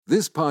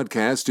This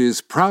podcast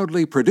is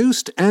proudly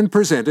produced and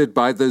presented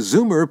by the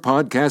Zoomer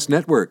Podcast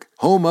Network,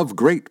 home of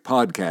great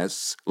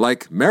podcasts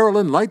like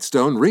Marilyn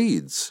Lightstone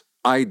Reads,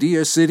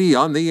 Idea City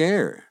on the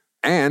Air,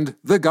 and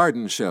The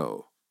Garden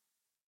Show.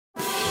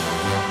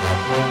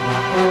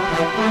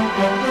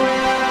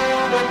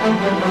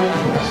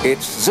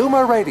 It's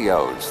Zoomer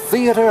Radio's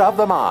Theater of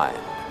the Mind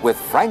with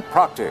Frank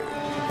Proctor.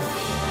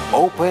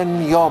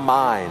 Open your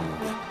mind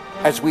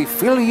as we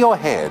fill your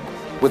head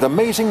with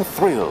amazing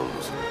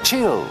thrills,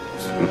 chills,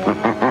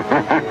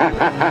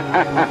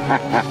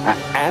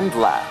 and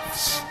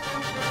laughs.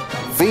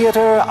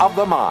 Theater of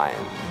the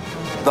Mind.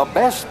 The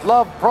best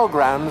love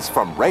programs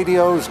from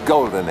radio's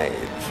golden age.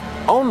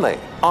 Only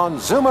on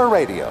Zoomer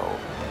Radio.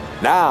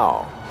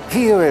 Now,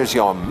 here is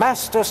your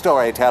master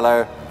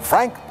storyteller,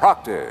 Frank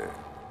Proctor.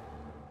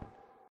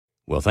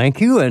 Well,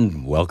 thank you,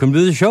 and welcome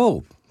to the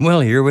show.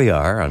 Well, here we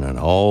are on an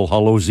All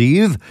Hallows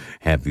Eve.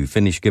 Have you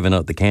finished giving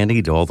out the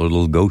candy to all the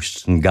little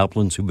ghosts and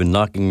goblins who've been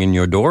knocking in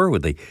your door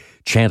with the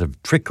chant of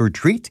trick or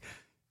treat?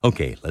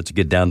 Okay, let's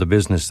get down to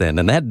business then.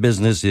 And that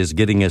business is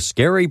getting a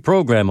scary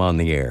program on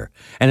the air.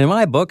 And in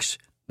my books,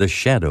 The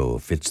Shadow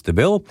fits the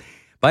bill.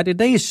 By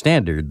today's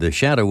standard, The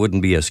Shadow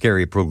wouldn't be a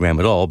scary program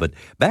at all, but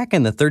back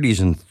in the 30s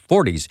and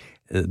 40s,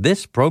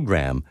 this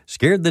program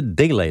scared the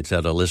daylights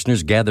out of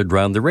listeners gathered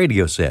around the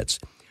radio sets.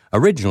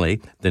 Originally,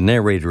 the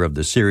narrator of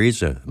the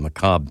series,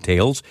 Macabre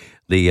Tales,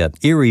 the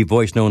eerie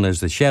voice known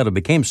as The Shadow,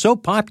 became so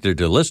popular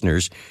to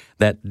listeners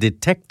that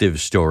Detective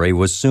Story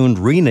was soon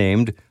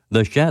renamed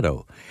The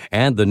Shadow,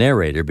 and the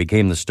narrator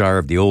became the star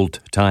of the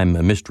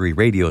old-time mystery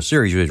radio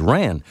series, which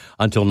ran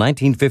until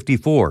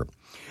 1954.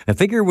 A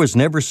figure was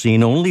never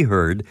seen, only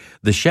heard.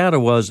 The Shadow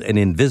was an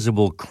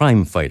invisible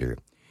crime fighter.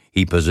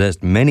 He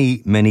possessed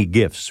many, many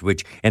gifts,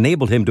 which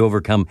enabled him to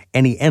overcome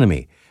any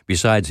enemy.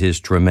 Besides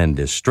his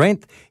tremendous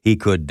strength, he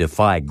could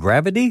defy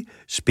gravity,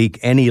 speak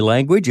any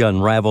language,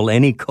 unravel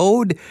any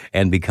code,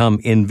 and become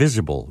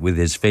invisible with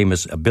his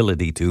famous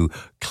ability to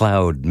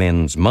cloud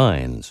men's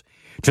minds.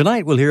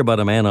 Tonight we'll hear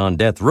about a man on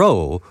death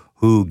row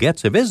who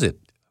gets a visit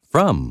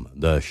from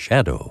the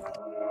Shadow.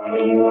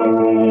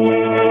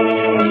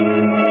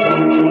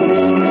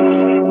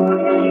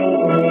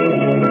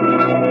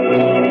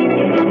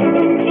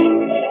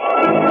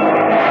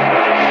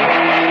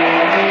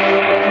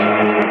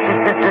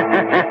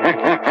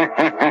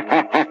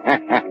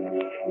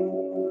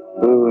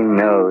 Who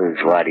knows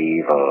what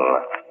evil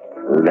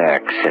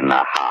lurks in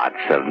the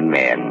hearts of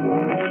men?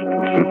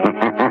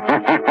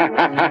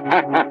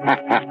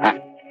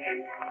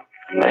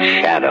 The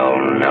Shadow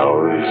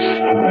knows.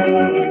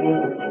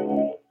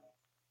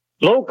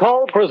 Blue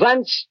Coal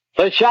presents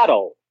The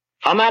Shadow,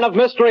 a man of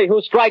mystery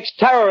who strikes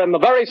terror in the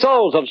very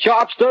souls of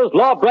sharpsters,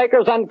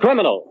 lawbreakers, and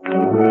criminals.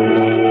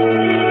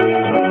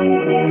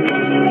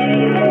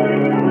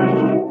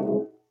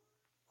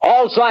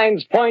 All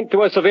signs point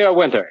to a severe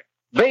winter.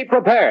 Be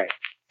prepared.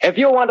 If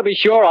you want to be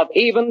sure of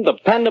even,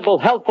 dependable,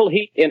 healthful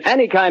heat in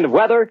any kind of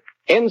weather,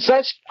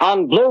 insist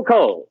on Blue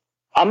Coal,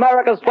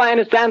 America's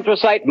finest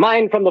anthracite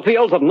mined from the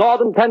fields of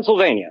northern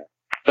Pennsylvania.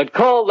 The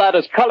coal that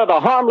is colored a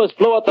harmless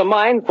blue at the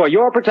mine for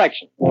your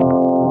protection. You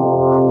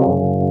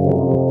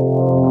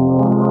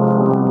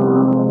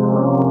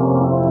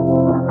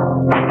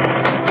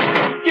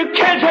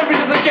can't have me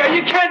to the jail.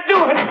 You can't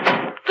do it.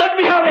 Let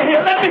me out of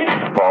here. Let me.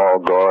 Paul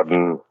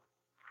Gordon,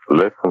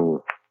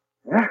 listen.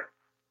 Huh?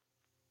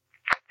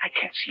 I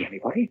can't see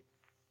anybody.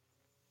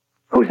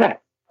 Who's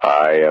that?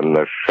 I am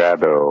the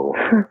Shadow.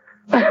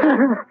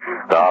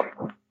 Stop.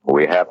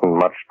 We haven't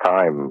much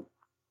time.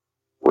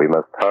 We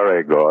must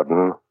hurry,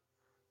 Gordon.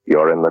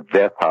 You're in the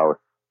death house,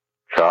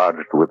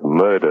 charged with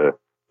murder.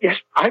 Yes,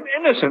 I'm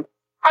innocent.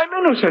 I'm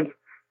innocent.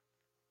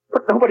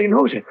 But nobody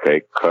knows it.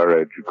 Take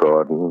courage,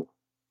 Gordon.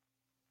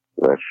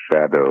 The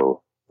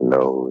Shadow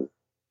knows.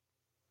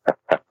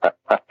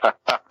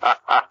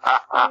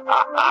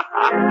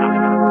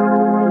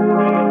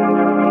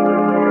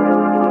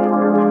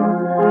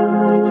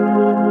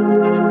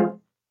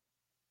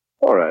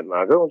 All right,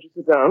 Margot, won't you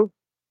sit down?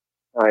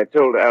 I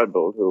told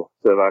Albo to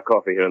serve our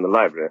coffee here in the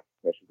library.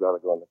 I should rather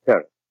go on the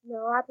terrace.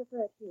 No, I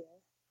prefer it here.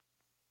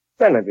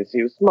 Then let me see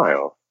you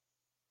smile.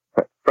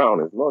 That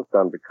frown is most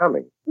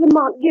unbecoming.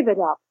 Lamont, give it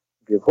up.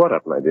 Give what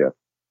up, my dear?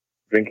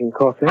 Drinking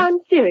coffee? I'm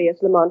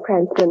serious, Lamont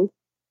Cranston.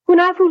 When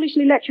I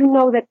foolishly let you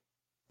know that...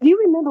 Do you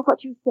remember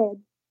what you said?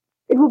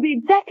 It will be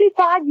exactly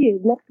 5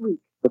 years next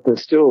week. But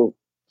there's still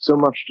so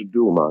much to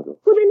do, Margot.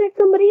 Well, then let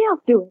somebody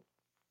else do it.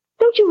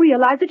 Don't you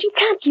realize that you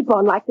can't keep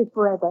on like this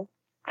forever?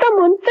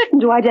 Someone's certain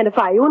to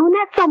identify you, and when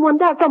that someone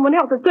does, someone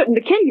else is certain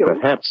to kill you.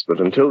 Perhaps, but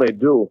until they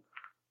do...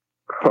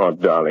 Oh,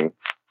 darling,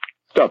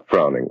 stop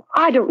frowning.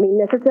 I don't mean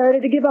necessarily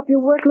to give up your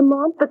work,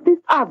 Lamont, but this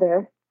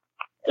other.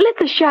 Let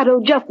the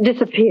Shadow just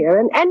disappear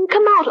and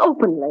come out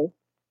openly.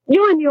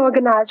 Join the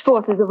organized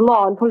forces of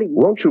law and police.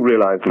 Won't you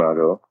realize,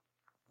 Margot,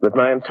 that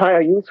my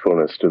entire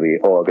usefulness to the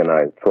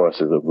organized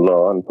forces of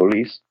law and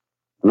police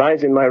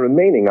lies in my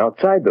remaining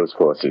outside those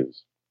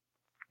forces,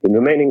 in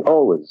remaining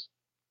always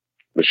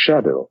the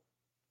Shadow.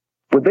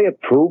 Would they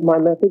approve my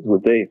methods?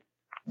 Would they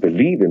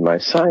believe in my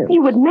science.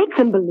 You would make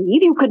them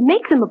believe. You could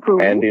make them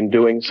approve. And in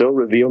doing so,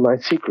 reveal my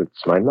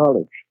secrets, my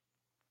knowledge.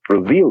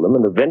 Reveal them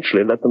and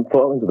eventually let them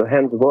fall into the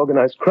hands of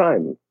organized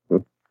crime.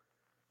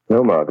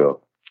 No,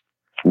 Margot.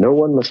 No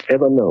one must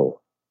ever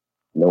know.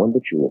 No one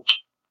but you.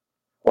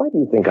 Why do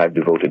you think I've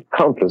devoted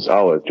countless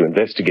hours to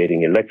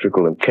investigating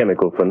electrical and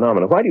chemical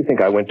phenomena? Why do you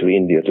think I went to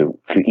India, to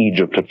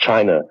Egypt, to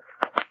China?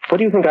 What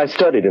do you think I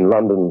studied in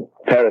London,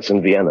 Paris,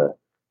 and Vienna?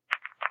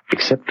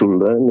 Except to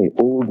learn the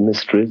old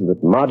mysteries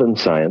that modern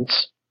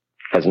science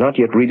has not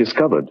yet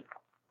rediscovered.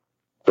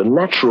 The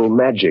natural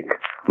magic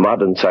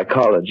modern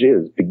psychology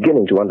is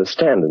beginning to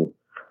understand, and,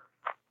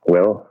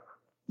 well,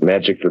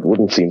 magic that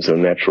wouldn't seem so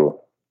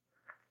natural.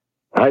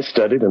 I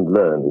studied and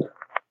learned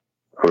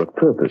for a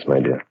purpose, my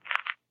dear.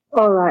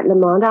 All right,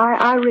 Lamont,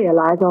 I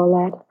realize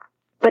all that.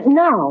 But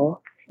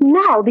now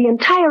the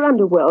entire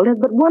underworld has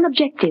but one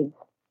objective,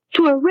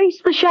 to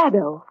erase the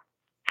shadow.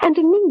 And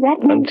to me that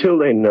means... Until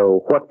they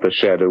know what the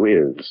shadow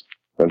is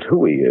and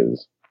who he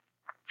is,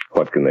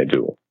 what can they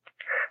do?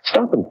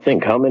 Stop and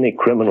think how many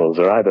criminals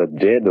are either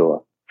dead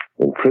or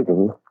in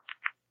prison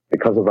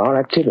because of our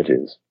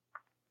activities.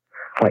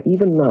 Why,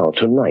 even now,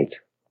 tonight,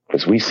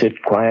 as we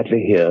sit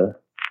quietly here,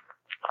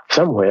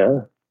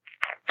 somewhere,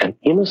 an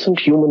innocent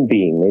human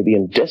being may be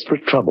in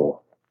desperate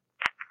trouble.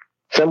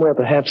 Somewhere,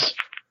 perhaps,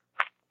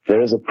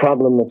 there is a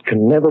problem that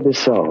can never be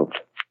solved,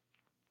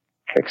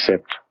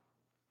 except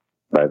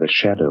by the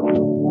shadow.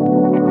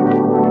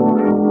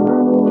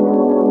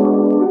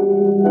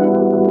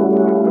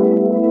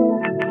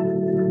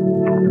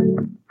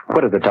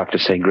 What did the doctor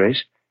say,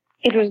 Grace?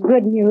 It was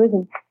good news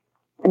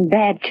and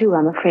bad, too,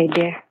 I'm afraid,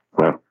 dear.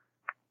 Well,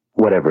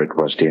 whatever it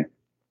was, dear,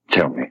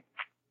 tell me.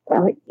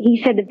 Well,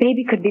 he said the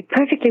baby could be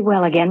perfectly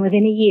well again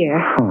within a year.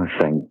 Oh,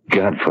 thank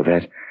God for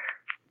that.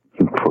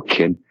 Poor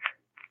kid.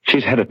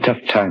 She's had a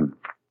tough time.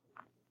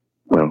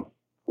 Well,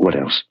 what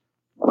else?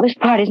 Well, this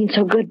part isn't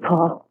so good,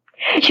 Paul.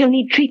 She'll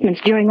need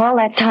treatments during all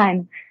that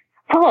time.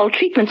 Paul,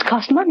 treatments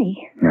cost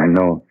money. I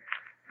know.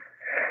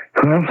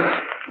 Well,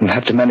 we'll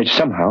have to manage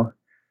somehow.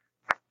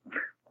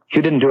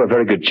 You didn't do a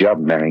very good job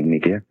marrying me,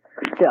 dear.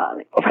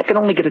 Darling. If I can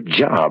only get a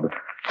job.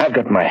 I've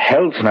got my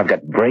health and I've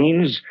got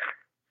brains.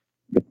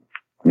 But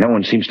no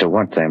one seems to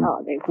want them.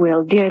 Oh, they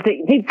will, dear.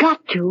 They've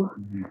got to.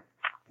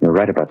 You're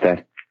right about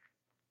that.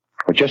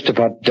 We're just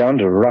about down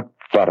to rock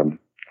bottom.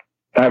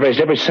 I've raised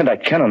every cent I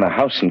can on the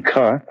house and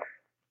car.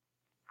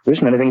 There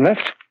isn't anything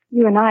left.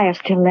 You and I are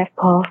still left,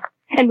 Paul.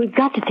 And we've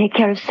got to take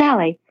care of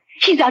Sally.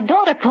 She's our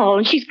daughter, Paul,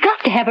 and she's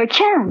got to have her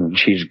chance.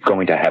 She's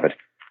going to have it.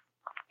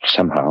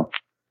 Somehow.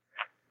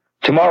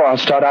 Tomorrow I'll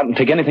start out and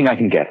take anything I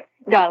can get.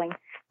 Darling,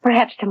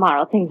 perhaps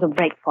tomorrow things will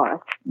break for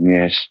us.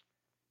 Yes.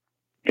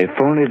 If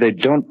only they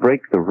don't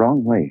break the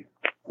wrong way.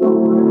 No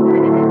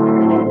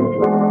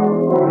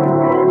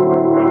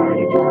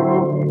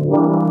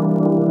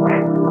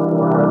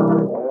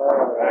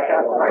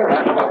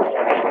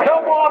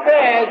more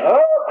beds.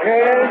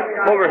 Okay.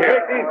 Over here.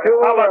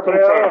 How about some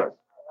chairs?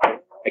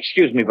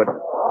 Excuse me, but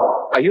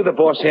are you the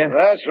boss here?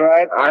 That's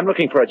right. I'm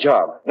looking for a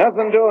job.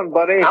 Nothing doing,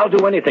 buddy. I'll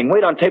do anything.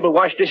 Wait on table,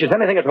 wash dishes,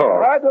 anything at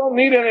all. I don't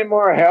need any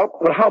more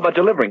help. Well, how about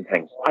delivering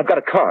things? I've got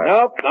a car.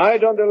 Nope, I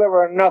don't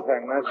deliver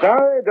nothing. I'm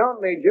sorry,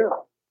 don't need you.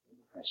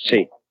 I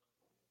see.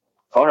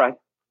 All right.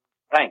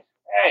 Thanks.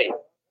 Hey,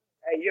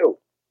 you.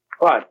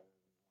 What?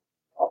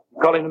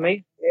 Calling to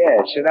me?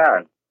 Yeah, sit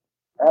down.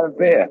 Have a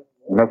beer.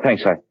 No,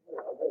 thanks.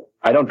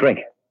 I don't drink.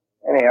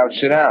 Anyhow,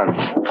 sit down.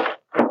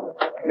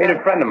 Meet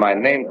a friend of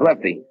mine named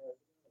Lefty.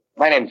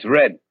 My name's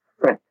Red.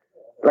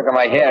 Look at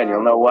my hair and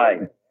you'll know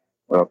why.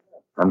 Well,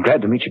 I'm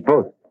glad to meet you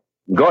both.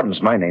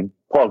 Gordon's my name.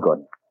 Paul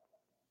Gordon.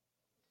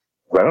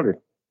 Well, do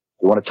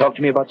you want to talk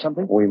to me about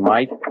something? We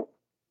might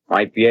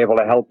be able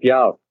to help you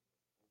out.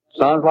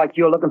 Sounds like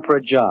you're looking for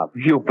a job.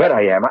 You bet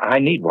I am. I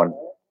need one.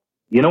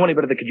 You know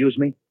anybody that could use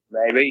me?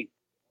 Maybe.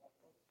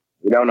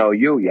 We don't know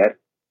you yet.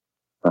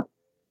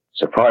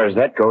 So far as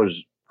that goes,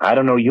 I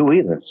don't know you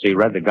either. See,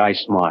 Red, the guy's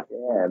smart.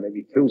 Yeah,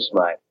 maybe too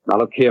smart. Now,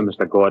 look here,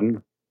 Mr.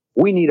 Gordon.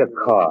 We need a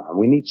car, and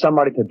we need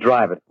somebody to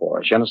drive it for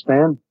us. You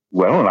understand?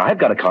 Well, I've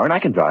got a car, and I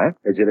can drive.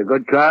 Is it a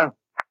good car?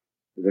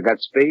 Has it got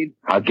speed?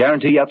 I'll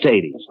guarantee you up to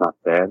 80. It's not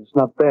bad. It's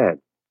not bad.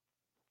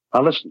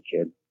 Now, listen,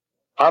 kid.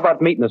 How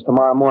about meeting us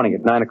tomorrow morning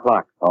at 9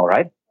 o'clock? All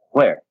right.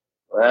 Where?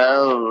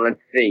 Well, let's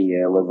see.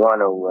 We're going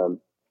to,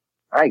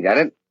 I got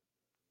it.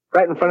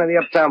 Right in front of the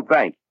Uptown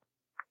Bank.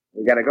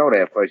 We gotta go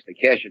there first to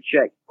cash a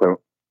check.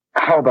 Well,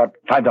 how about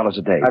 $5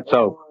 a day? That's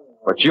so.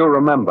 But you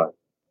remember,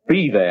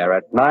 be there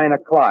at 9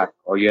 o'clock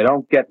or you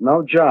don't get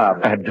no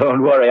job.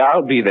 Don't worry,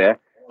 I'll be there.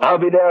 I'll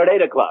be there at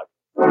 8 o'clock.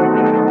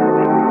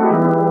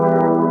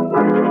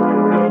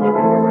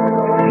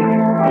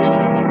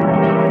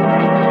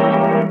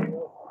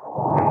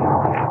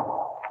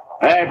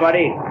 Hey, buddy,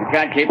 you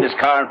can't keep this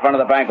car in front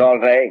of the bank all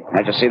day.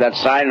 Can't you see that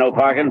sign, no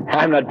parking?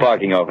 I'm not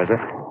parking, officer.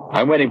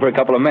 I'm waiting for a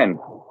couple of men.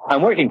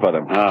 I'm working for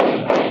them. Oh.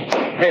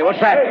 Hey, what's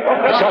that?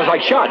 Sounds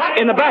like shots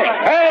in the bank.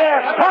 Hey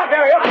there! Stop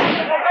there, you!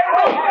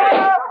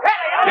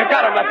 You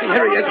got him, Lefty.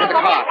 Here he is with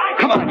the car.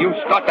 Come on, you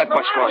start that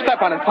bus for us.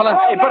 Step on it, fella.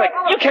 Hey, buddy,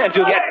 you can't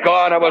do that. Go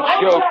on, I will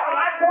shoot.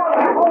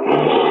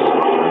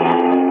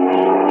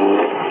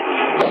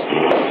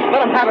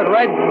 Let him have it,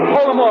 Red.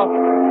 Hold him off.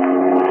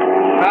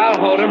 I'll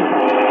hold him.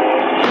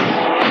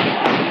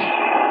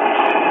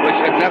 Wish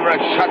I'd never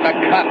have shot that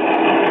cop.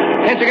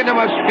 Can't you get no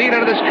more speed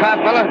out of this car,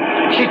 fella?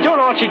 She's doing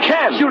all she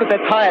can. Shoot at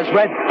that tires,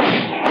 Red.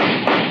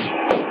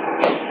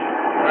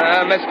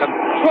 I missed him.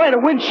 Trying the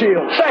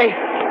windshield. Say,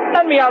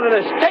 let me out of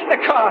this. Take the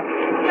car.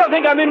 You don't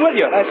think I'm in with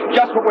you? That's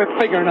just what we're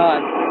figuring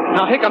on.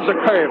 Now, here comes a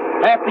curve.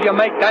 After you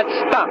make that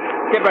stop,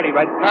 get ready,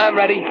 Red. I'm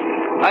ready.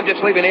 I'm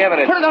just leaving the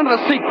evidence. Put it under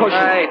the seat cushion.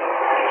 Right.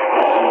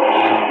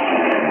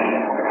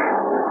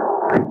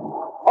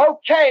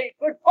 Okay,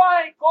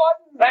 goodbye,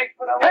 Gordon. Thanks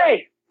for the...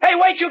 Hey,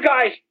 wait, you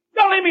guys.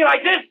 Don't leave me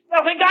like this.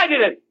 They'll think I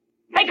did it.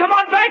 Hey, come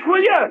on back,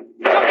 will you?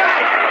 Look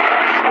out!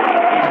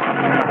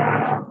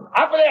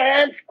 Up with your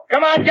hands.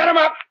 Come on, get him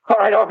up. All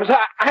right, officer,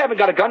 I haven't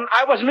got a gun.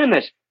 I wasn't in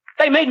this.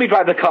 They made me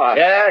drive the car.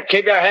 Yeah,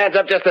 keep your hands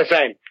up just the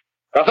same.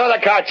 Now throw the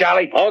car,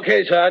 Charlie.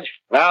 Okay, Sarge.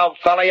 Now,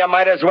 fella, you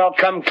might as well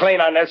come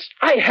clean on this.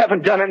 I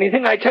haven't done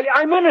anything. I tell you,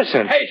 I'm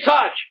innocent. Hey,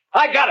 Sarge,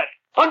 I got it.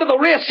 Under the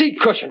rear seat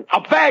cushion,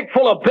 a bag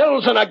full of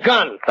bills and a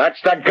gun. That's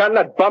the gun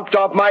that bumped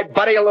off my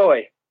buddy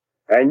Louie.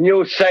 And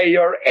you say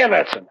you're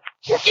innocent.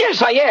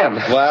 Yes, I am.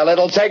 Well,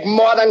 it'll take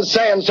more than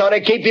saying so to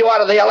keep you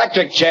out of the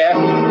electric chair.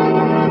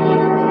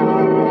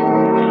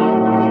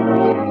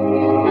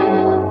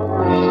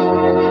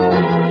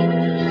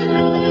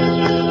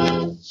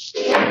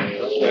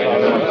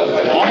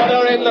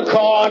 Order in the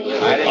court.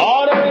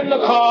 Order in the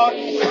court.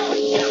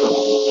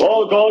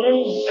 Paul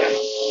Gordon,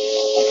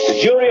 the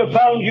jury have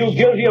found you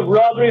guilty of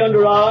robbery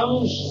under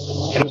arms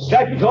and of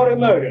statutory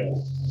murder.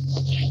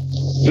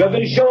 You have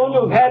been shown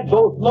to have had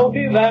both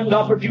motive and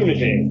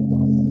opportunity.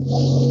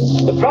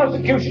 The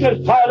prosecution has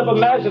piled up a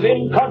mass of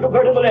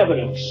incontrovertible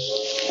evidence,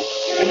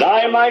 and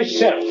I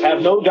myself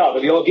have no doubt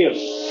of your guilt.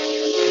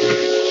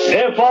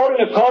 Therefore,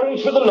 in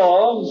accordance with the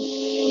law,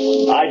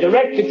 I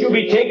direct that you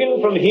be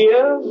taken from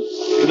here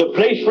to the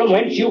place from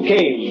whence you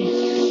came,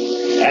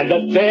 and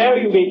that there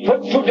you be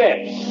put to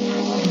death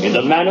in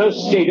the manner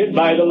stated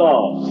by the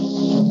law.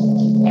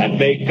 And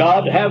may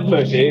God have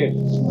mercy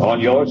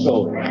on your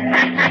soul.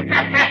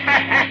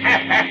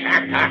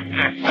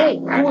 Hey,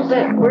 who was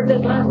that? Where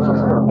did that laugh come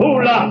from?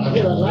 Who laughed?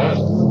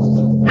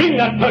 Bring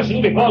that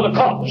person before the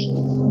cops.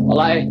 Well,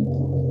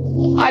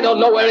 I don't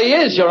know where he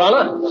is, Your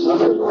Honor.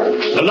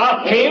 The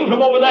laugh came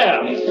from over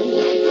there,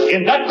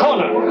 in that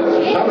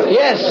corner.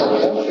 Yes,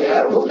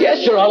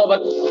 Your Honor,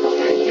 but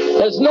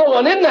there's no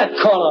one in that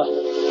corner.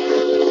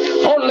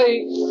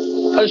 Only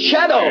a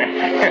shadow.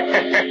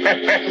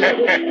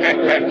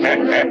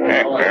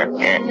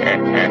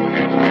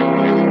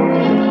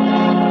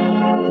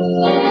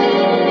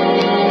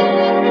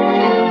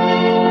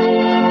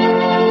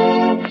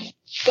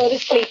 Go to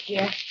sleep,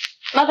 dear.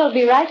 Mother will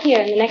be right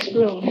here in the next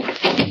room.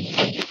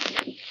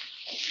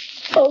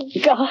 Oh,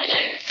 God,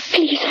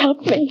 please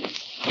help me.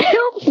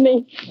 Help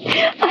me.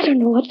 I don't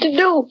know what to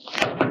do.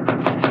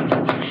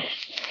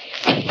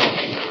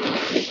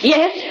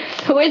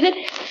 Yes? Who is it?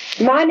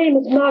 My name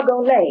is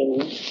Margot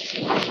Lane.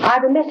 I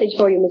have a message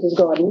for you, Mrs.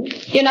 Gordon.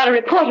 You're not a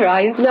reporter,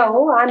 are you?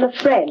 No, I'm a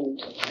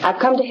friend. I've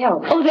come to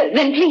help. Oh,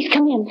 then please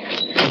come in.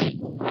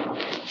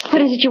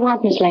 What is it you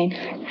want, Miss Lane?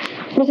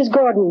 Mrs.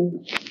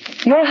 Gordon,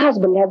 your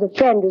husband has a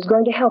friend who's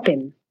going to help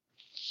him.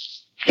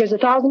 Here's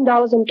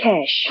 $1,000 in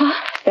cash. Huh?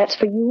 That's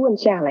for you and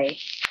Sally.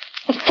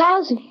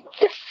 1,000?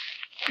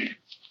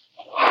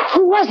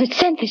 Who was it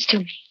sent this to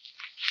me?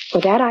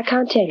 Well, that I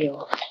can't tell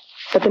you.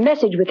 But the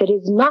message with it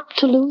is not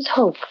to lose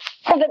hope.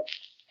 Oh, then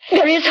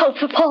there is hope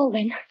for Paul,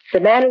 then. The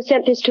man who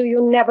sent this to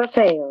you never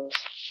fails.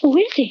 Who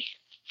is he?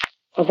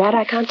 Well, that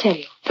I can't tell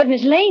you. But,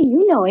 Miss Lane,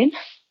 you know him.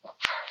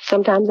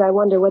 Sometimes I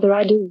wonder whether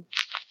I do.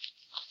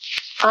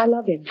 I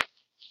love him.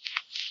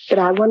 But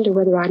I wonder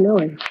whether I know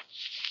him.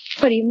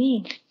 What do you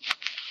mean?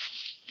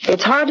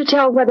 It's hard to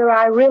tell whether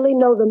I really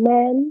know the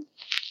man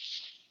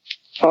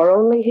or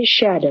only his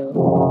shadow.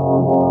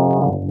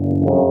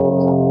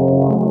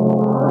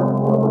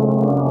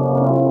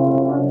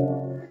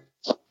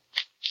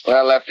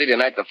 Well, Lefty,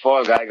 tonight the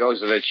fall guy goes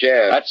to the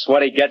chair. That's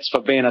what he gets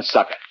for being a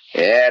sucker.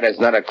 Yeah, there's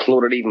not a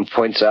clue that even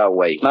points our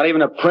way. Not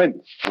even a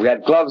print. We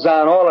had gloves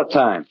on all the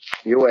time.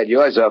 You had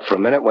yours off for a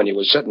minute when you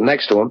were sitting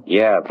next to him.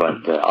 Yeah,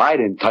 but I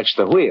didn't touch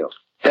the wheel.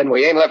 Then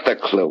we ain't left a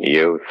clue.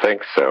 You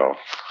think so?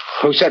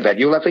 Who said that?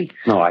 You, Lefty?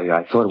 No,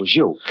 I thought it was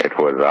you. It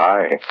was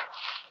I.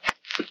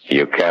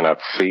 You cannot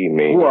see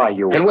me. Who are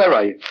you? And where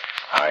are you?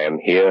 I am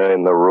here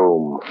in the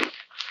room,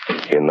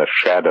 in the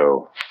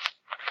shadow.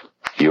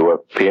 You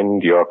have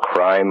pinned your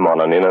crime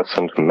on an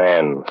innocent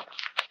man.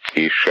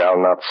 He shall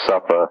not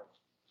suffer,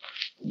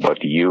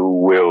 but you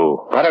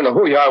will. I don't know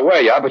who you are,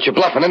 where you are, but you're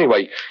bluffing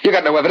anyway. You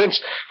got no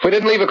evidence. We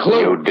didn't leave a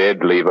clue. You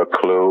did leave a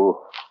clue.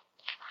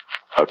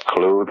 A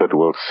clue that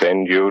will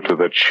send you to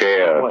the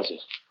chair. Where was it?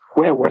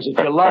 Where was it?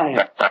 You're lying.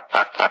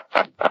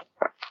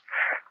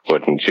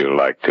 Wouldn't you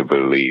like to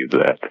believe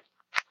that?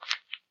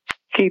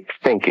 Keep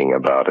thinking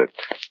about it.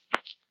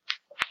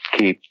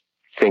 Keep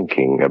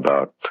thinking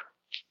about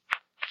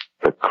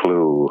the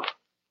clue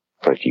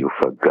that you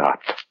forgot.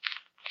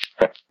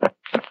 Margot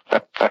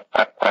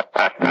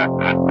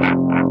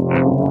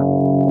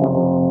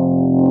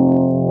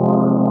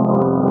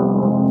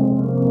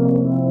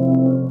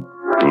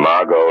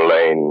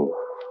Lane.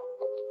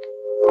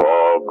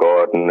 Paul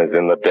Gordon is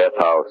in the death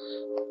house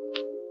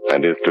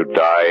and is to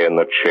die in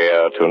the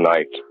chair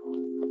tonight.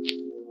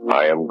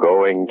 I am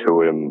going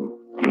to him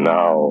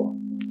now.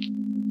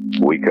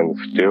 We can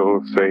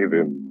still save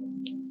him.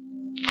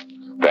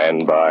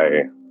 Stand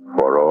by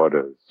for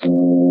orders.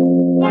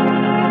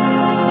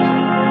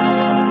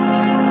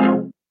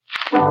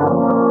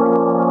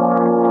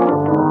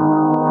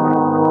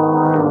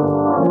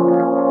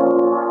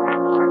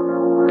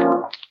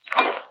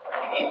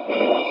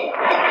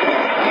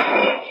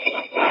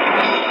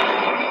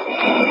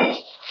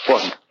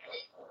 Gordon,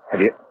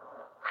 have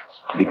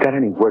you got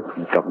any word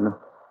from the governor?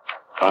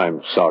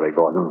 I'm sorry,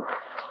 Gordon.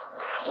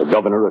 The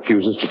governor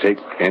refuses to take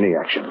any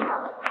action.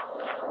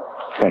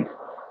 Then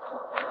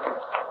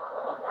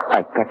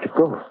I've got to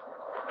go.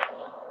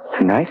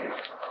 Tonight?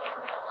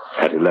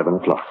 At 11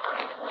 o'clock.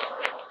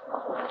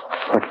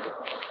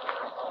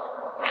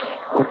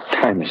 What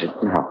time is it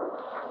now?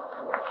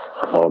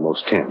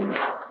 Almost 10.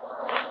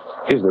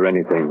 Is there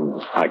anything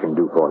I can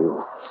do for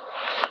you?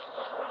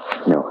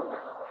 No.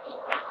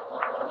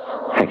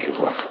 Thank you,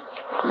 Gordon.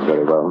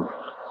 Very well.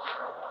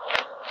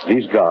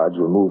 These guards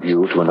will move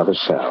you to another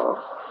cell.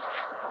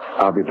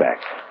 I'll be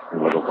back in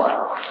a little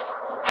while.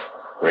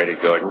 Ready,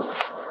 Gordon?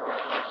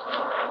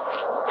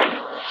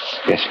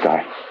 Yes,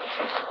 Guy.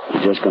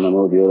 We're just going to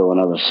move you to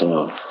another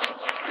cell.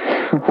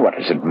 What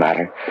does it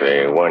matter?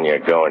 The one you're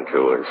going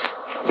to is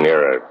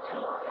nearer.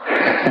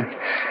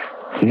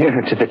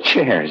 Nearer to the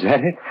chair, is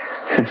that it?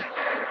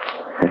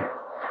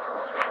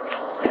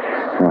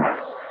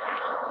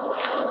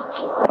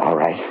 All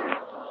right.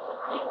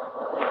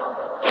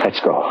 Let's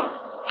go.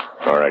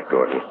 All right,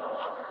 Gordon.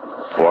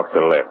 Walk to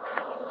the left.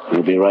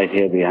 We'll be right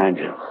here behind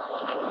you.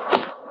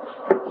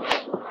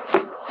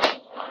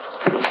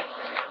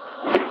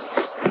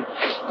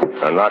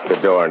 Now knock the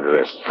door into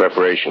this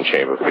preparation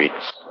chamber, Pete.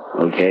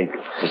 Okay,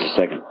 just a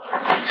second.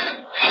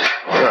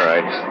 All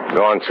right.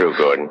 Go on through,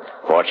 Gordon.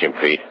 Watch him,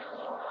 Pete.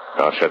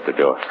 I'll shut the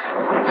door.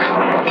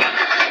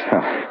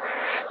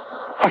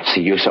 What's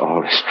the use of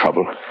all this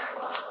trouble?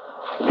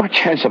 What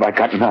chance have I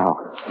got now?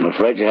 I'm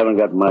afraid you haven't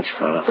got much,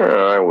 fella.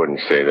 I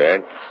wouldn't say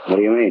that. What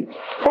do you mean?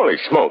 Holy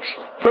smokes.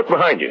 Look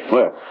behind you.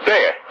 Where?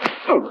 There.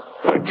 Oh,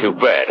 too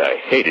bad. I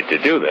hated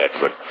to do that,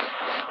 but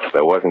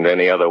there wasn't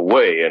any other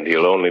way, and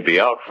he'll only be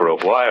out for a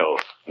while.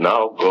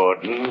 Now,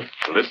 Gordon,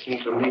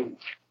 listen to me.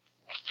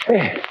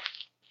 Hey,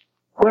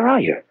 where are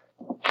you?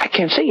 I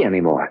can't see you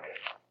anymore.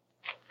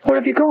 Where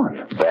have you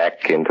gone?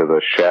 Back into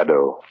the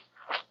shadow.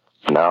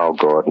 Now,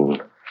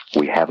 Gordon,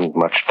 we haven't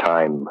much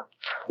time.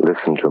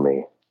 Listen to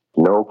me.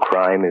 No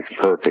crime is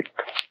perfect.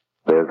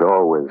 There's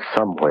always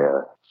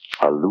somewhere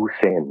a loose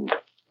end.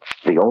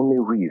 The only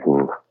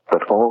reason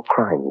that all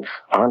crimes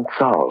aren't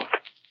solved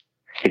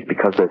is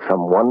because there's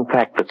some one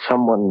fact that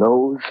someone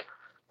knows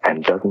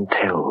and doesn't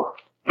tell.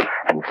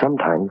 And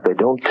sometimes they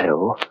don't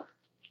tell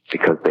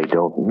because they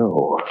don't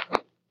know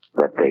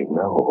that they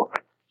know.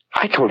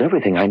 I told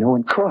everything I know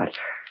in court.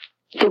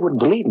 They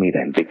wouldn't believe me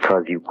then.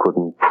 Because you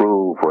couldn't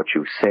prove what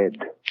you said.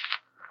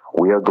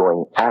 We are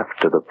going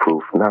after the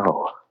proof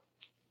now.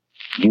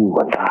 You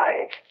and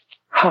I.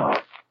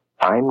 How?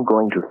 I'm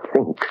going to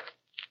think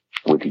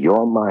with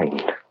your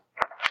mind.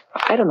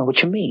 I don't know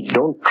what you mean.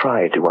 Don't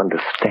try to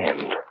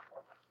understand.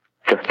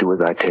 Just do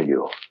as I tell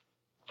you.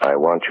 I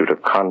want you to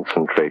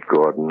concentrate,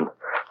 Gordon.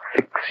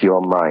 Fix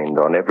your mind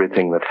on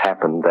everything that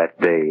happened that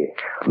day.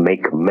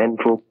 Make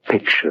mental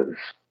pictures.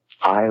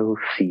 I'll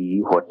see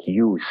what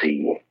you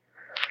see.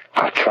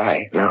 I'll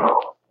try. No.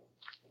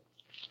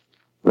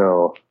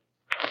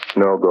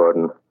 No,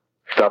 Gordon.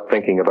 Stop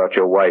thinking about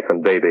your wife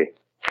and baby.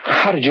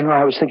 How did you know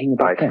I was thinking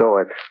about that? I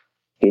saw it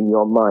in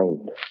your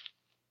mind.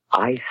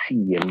 I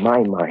see in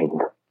my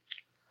mind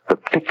the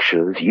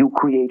pictures you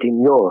create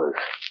in yours.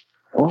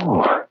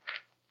 Oh,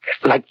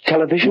 like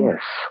television?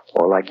 Yes,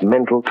 or like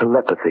mental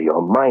telepathy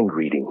or mind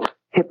reading,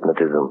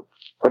 hypnotism,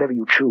 whatever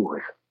you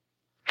choose.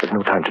 There's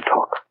no time to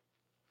talk.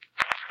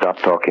 Stop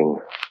talking.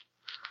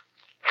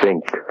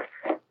 Think.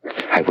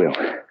 I will.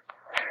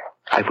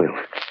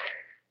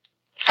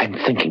 I'm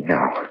thinking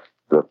now.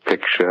 The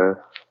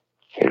picture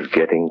is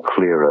getting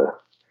clearer.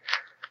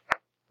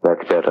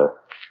 That's better.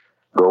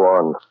 Go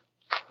on.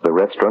 The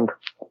restaurant?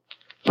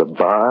 The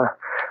bar?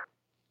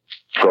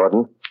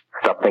 Gordon,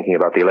 stop thinking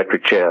about the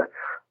electric chair.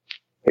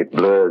 It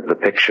blurs the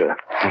picture.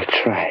 I'll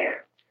try.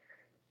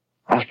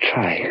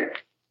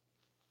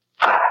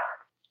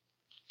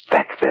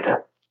 That's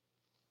better.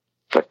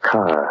 The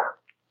car.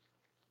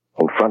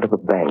 In front of the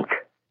bank.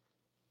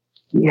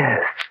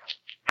 Yes,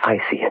 I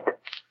see it.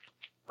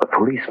 The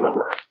policeman.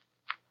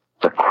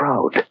 The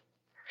crowd.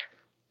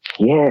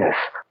 Yes.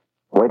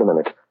 Wait a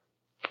minute.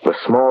 The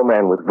small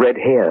man with red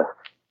hair.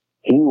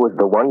 He was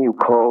the one you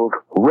called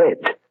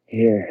Red.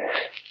 Yes,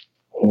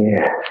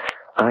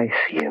 I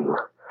see him.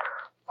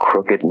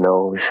 Crooked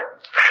nose,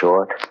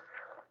 short,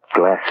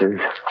 glasses.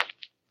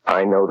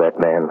 I know that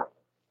man.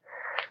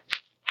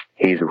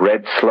 He's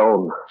Red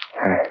Sloan.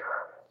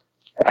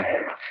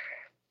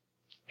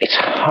 It's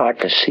hard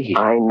to see.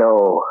 I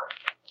know.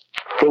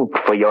 Think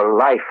for your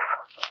life.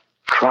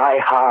 Try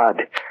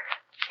hard.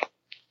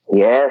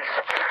 Yes,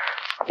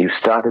 you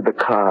started the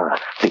car.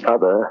 The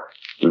other,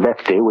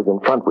 Lefty, was in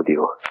front with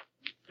you.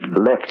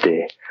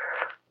 Lefty.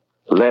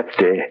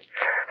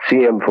 See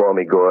him for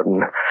me,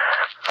 Gordon.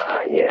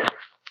 Yes.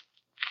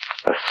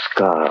 A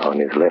scar on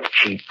his left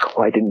cheek.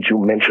 Why didn't you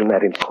mention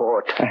that in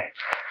court?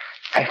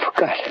 I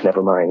forgot.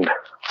 Never mind.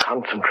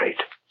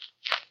 Concentrate.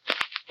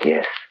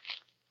 Yes.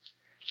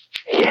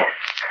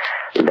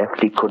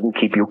 Lefty couldn't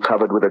keep you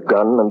covered with a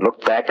gun and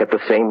look back at the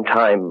same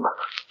time.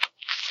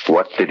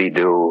 What did he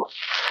do?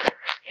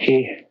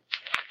 He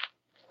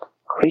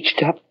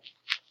reached up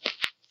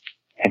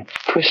and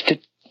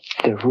twisted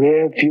the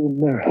rear view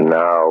mirror.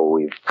 Now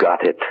we've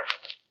got it.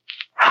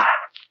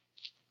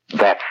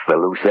 That's the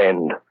loose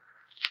end.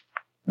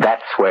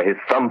 That's where his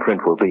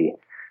thumbprint will be.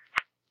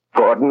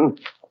 Gordon,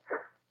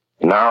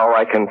 now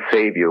I can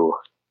save you.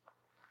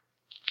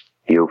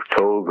 You've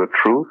told the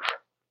truth.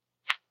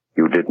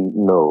 You didn't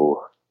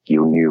know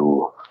you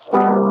knew.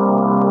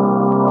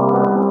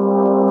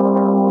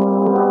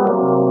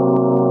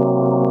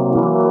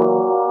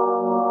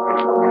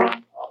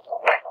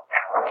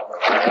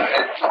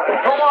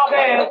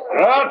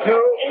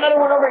 Another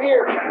one over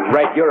here.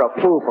 Red, you're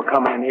a fool for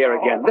coming in here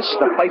again. This is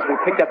the place we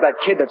picked up that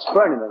kid that's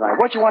burning tonight.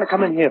 What you want to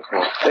come in here for?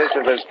 This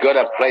is as good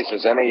a place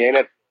as any, ain't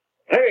it?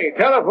 Hey,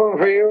 telephone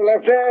for you,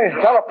 Lefty.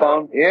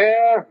 Telephone?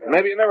 Yeah,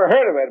 maybe you never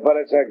heard of it, but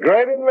it's a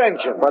great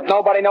invention. But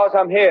nobody knows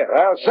I'm here.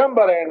 Well,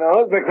 somebody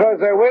knows because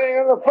they're waiting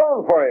on the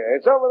phone for you.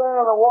 It's over there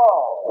on the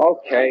wall.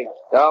 Okay.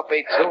 Don't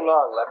be too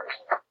long,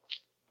 Lefty.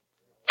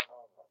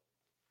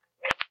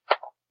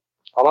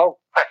 Hello?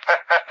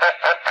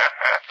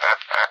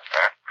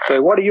 Say,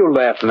 what are you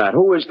laughing at?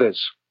 Who is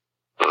this?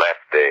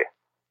 Lefty,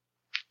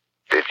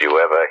 did you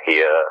ever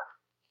hear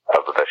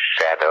of the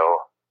Shadow?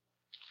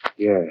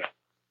 Yeah.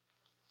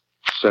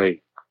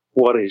 Say,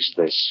 what is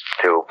this?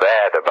 Too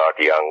bad about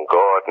young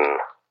Gordon,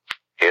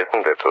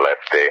 isn't it,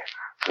 Lefty?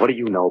 What do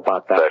you know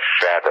about that? The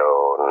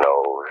Shadow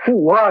knows.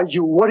 Who are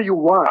you? What do you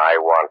want? I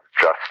want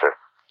justice.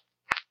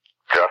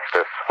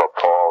 Justice for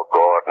Paul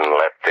Gordon,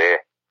 Lefty.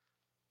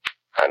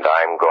 And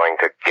I'm going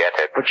to get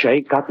it. But you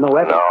ain't got no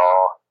evidence.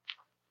 No.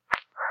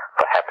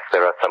 Perhaps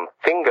there are some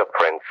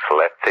fingerprints,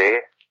 Lefty.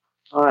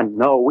 Oh,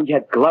 no, we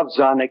had gloves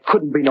on. There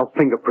couldn't be no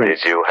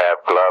fingerprints. Did you have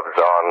gloves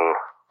on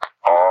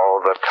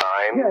all the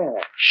time?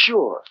 Yeah,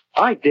 sure.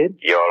 I did.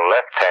 You're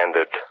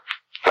left-handed.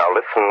 Now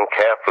listen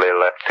carefully,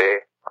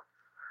 Lefty.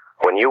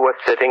 When you were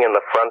sitting in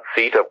the front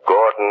seat of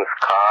Gordon's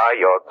car,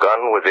 your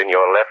gun was in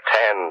your left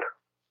hand.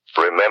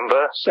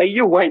 Remember? Say,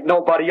 you ain't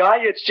nobody,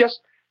 It's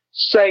just...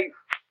 Say,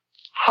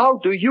 how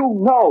do you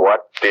know?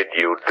 What did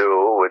you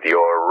do with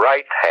your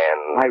right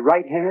hand? My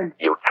right hand?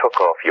 You took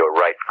off your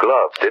right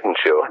glove, didn't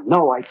you?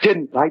 No, I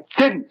didn't.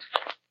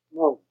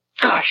 Oh,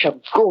 gosh,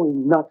 I'm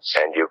going nuts.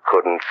 And you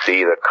couldn't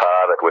see the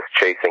car that was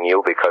chasing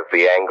you because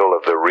the angle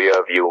of the rear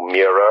view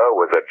mirror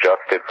was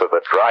adjusted for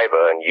the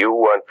driver and you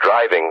weren't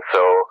driving,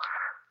 so...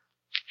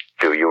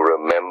 Do you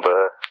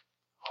remember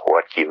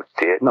what you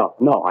did? No,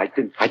 I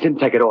didn't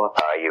take it off.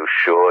 Are you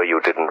sure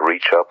you didn't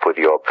reach up with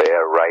your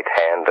bare right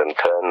hand and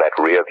turn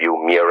that rear view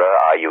mirror?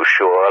 Are you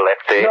sure,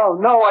 Lefty?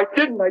 No, I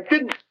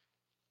didn't.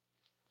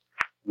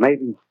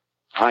 Maybe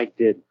I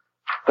did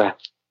that.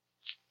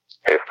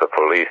 If the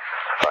police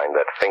find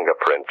that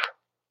fingerprint,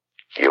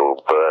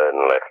 you'll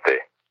burn, Lefty.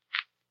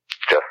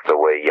 Just the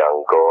way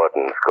young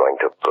Gordon's going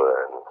to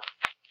burn.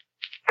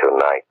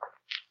 Tonight.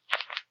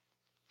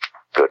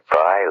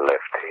 Goodbye,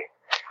 Lefty.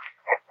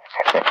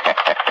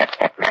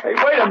 Hey,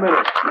 wait a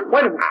minute.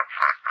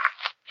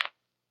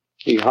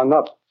 He hung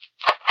up.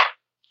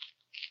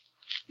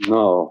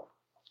 No,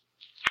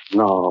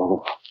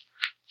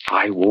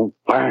 I won't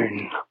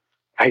burn.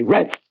 Hey,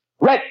 Red!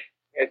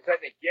 It's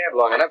taking a cab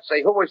long enough.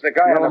 Say, who was the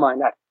guy Never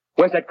mind that.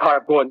 Where's that car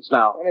of Gordon's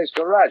now? In his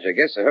garage. I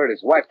guess I heard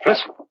his wife.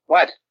 Listen.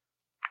 What?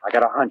 I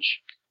got a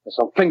hunch. There's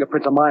some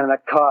fingerprints of mine in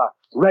that car.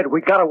 Red,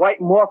 we gotta wipe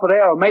them off of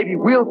there, or maybe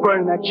we'll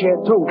burn in that chair,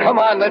 too. Come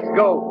on, let's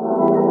go.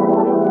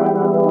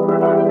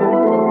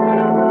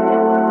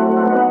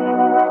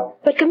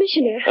 But,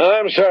 Commissioner...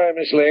 I'm sorry,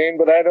 Miss Lane,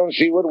 but I don't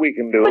see what we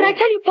can do. But I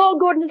tell you, Paul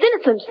Gordon is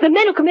innocent. The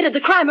men who committed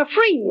the crime are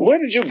free. Where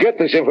did you get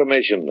this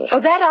information? Oh,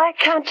 that I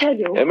can't tell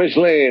you. Miss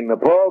Lane,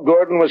 Paul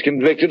Gordon was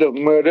convicted of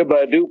murder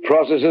by due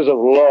processes of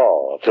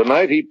law.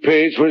 Tonight he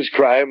pays for his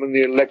crime in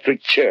the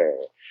electric chair.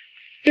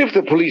 If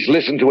the police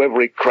listened to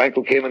every crank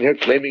who came in here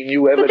claiming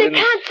new evidence... But they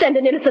can't send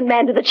an innocent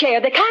man to the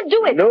chair. They can't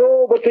do it.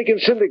 No, but they can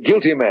send a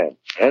guilty man.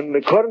 And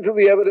according to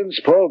the evidence,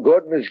 Paul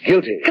Gordon is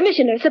guilty.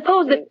 Commissioner,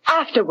 suppose that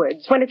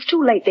afterwards, when it's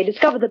too late, they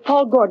discover that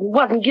Paul Gordon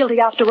wasn't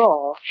guilty after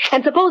all.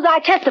 And suppose I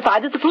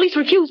testify that the police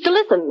refused to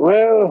listen.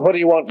 Well, what do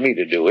you want me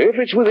to do? If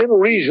it's within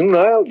reason,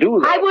 I'll do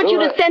that. I want you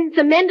to send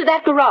some men to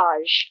that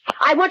garage.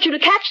 I want you to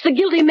catch the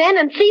guilty men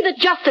and see that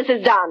justice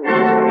is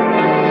done.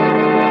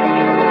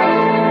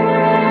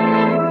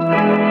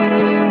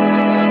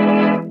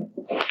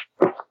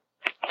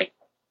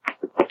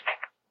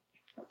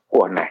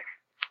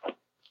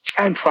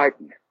 I'm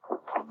frightened.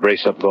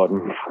 Brace up,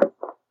 Gordon.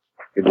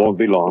 It won't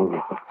be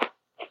long.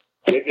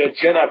 Get your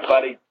chin up,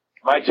 buddy.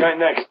 My turn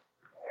next.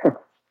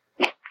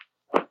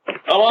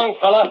 So long,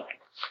 fella.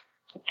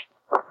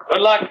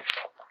 Good luck.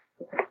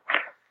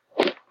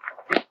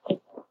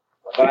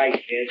 Bye,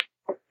 kid.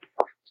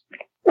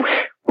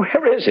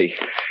 Where is he?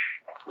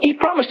 He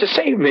promised to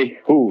save me.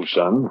 Who,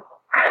 son?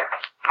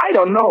 I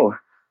don't know.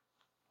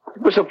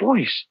 It was a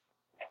voice.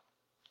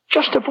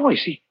 Just a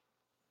voice.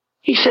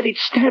 He said he'd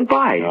stand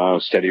by. Now,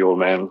 steady, old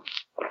man.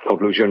 Don't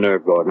lose your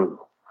nerve, Gordon.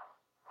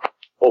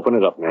 Open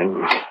it up,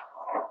 man.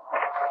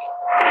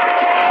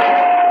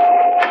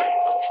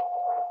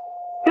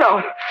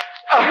 No,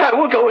 I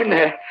won't go in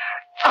there.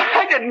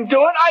 I didn't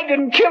do it. I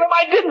didn't kill him.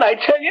 I didn't, I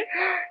tell you.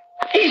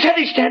 He said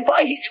he'd stand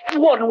by. He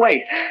wouldn't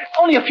wait.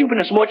 Only a few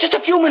minutes more. Just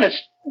a few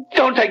minutes.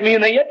 Don't take me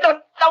in there yet.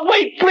 No,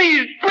 wait,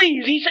 please,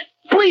 please. He said,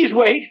 please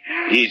wait.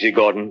 Easy,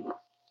 Gordon.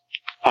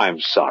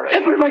 I'm sorry.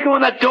 But if I go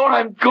in that door,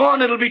 I'm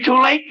gone. It'll be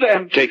too late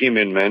then. Take him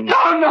in, men. No,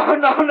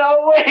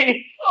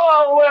 wait.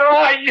 Oh, where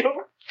are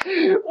you?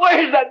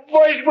 Where's that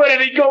voice? Where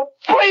did he go?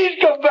 Please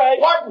come back.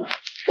 Warden!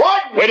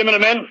 Wait a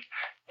minute, men.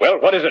 Well,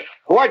 what is it?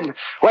 Warden,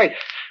 wait.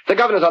 The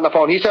governor's on the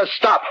phone. He says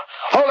stop.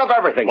 Hold up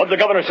everything. What'd the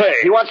governor say?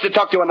 He wants to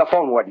talk to you on the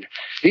phone, Warden.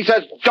 He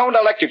says don't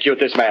electrocute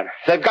this man.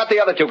 They've got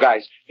the other two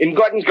guys in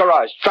Gordon's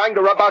garage trying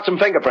to rub out some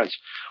fingerprints.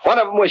 One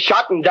of them was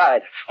shot and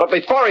died. But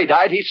before he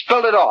died, he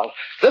spilled it all.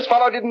 This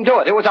fellow didn't do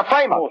it. It was a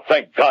frame-up. Oh,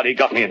 thank God he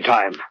got me in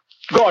time.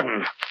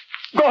 Gordon!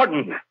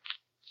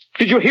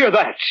 Did you hear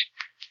that?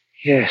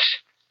 Yes.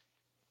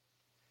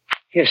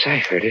 Yes, I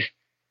heard it.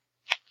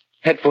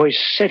 That voice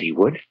said he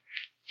would.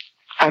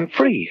 I'm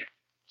free.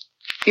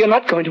 You're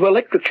not going to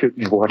electrocute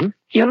me, Warden.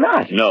 You're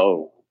not.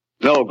 No,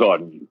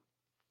 Gordon.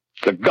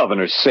 The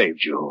governor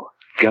saved you.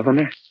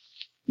 Governor?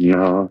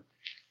 No,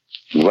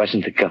 it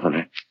wasn't the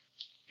governor.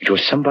 It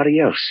was somebody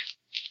else.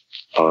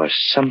 Or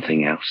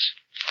something else.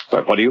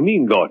 But what do you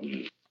mean,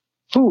 Gordon?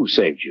 Who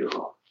saved you?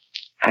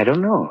 I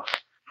don't know.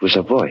 It was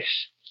a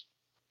voice.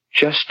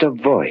 Just a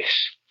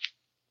voice.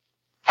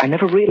 I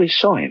never really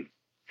saw him.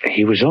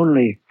 He was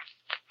only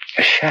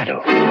a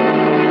shadow.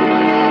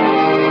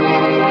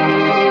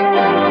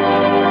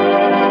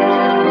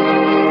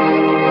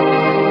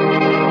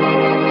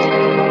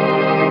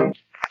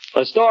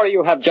 The story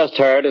you have just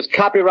heard is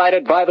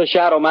copyrighted by the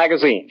Shadow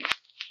magazine.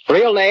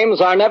 Real names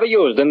are never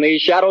used in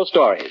these Shadow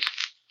stories.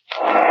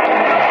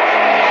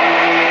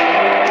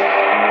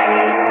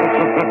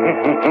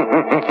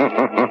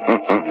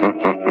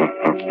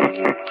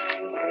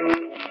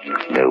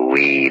 The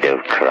weed of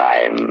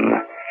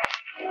crime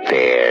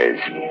bears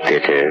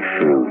bitter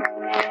fruit.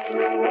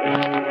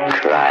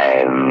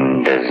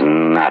 Crime does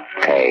not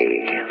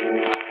pay.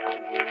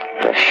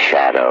 The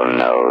Shadow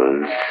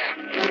knows.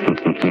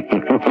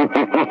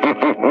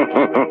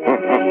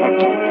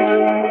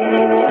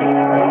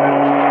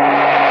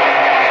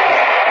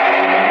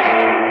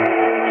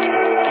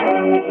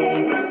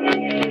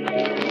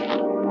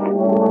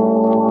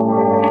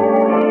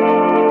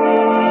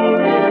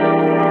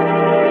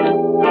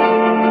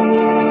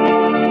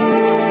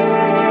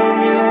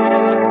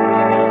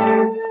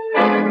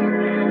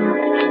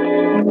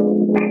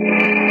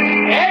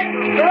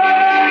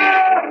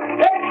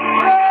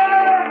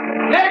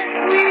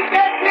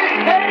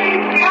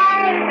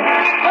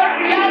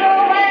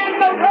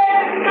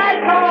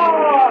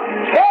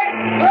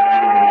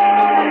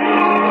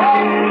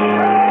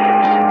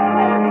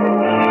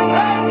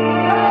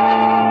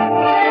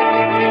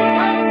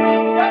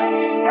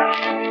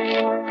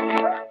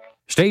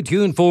 Stay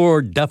tuned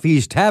for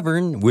Duffy's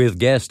Tavern with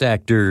guest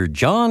actor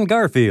John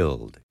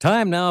Garfield.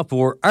 Time now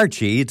for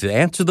Archie to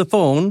answer the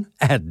phone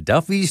at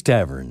Duffy's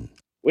Tavern.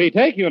 We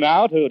take you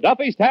now to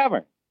Duffy's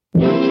Tavern.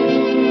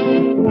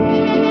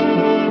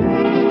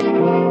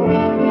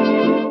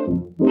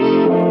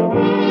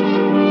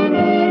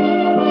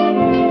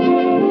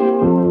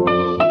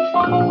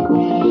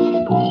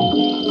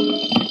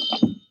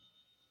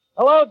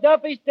 Hello,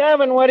 Duffy's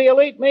Tavern. Where do you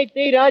eat meat to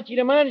eat? Archie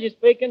the manager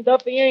speaking.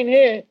 Duffy ain't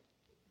here.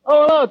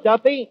 Oh, hello,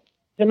 Duffy.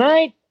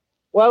 Tonight?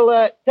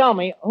 Well, tell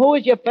me, who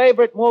is your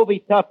favorite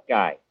movie tough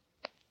guy?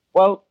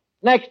 Well,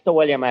 next to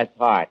William S.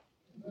 Hart.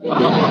 No,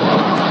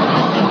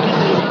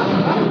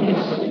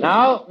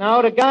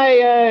 the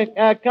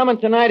guy coming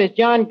tonight is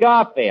John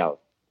Garfield.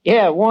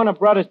 Yeah, Warner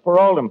Brothers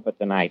paroled him for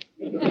tonight.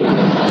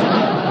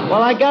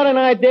 Well, I got an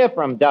idea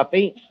for him,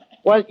 Duffy.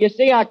 Well, you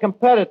see, our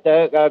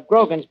competitor,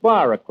 Grogan's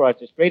Bar across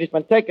the street, has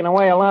been taking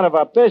away a lot of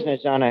our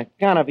business on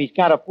account of he's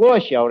got a floor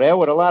show there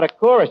with a lot of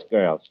chorus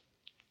girls.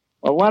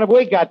 Well, what have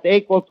we got to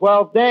equal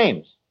 12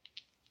 dames?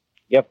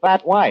 Your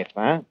fat wife,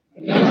 huh?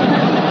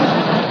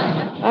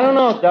 I don't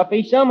know,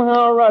 Duffy.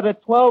 Somehow or other,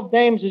 12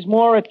 dames is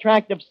more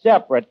attractive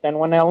separate than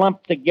when they're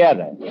lumped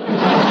together.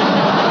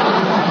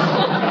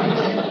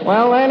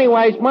 Well,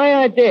 anyways, my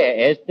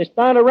idea is to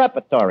start a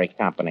repertory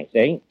company,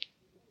 see?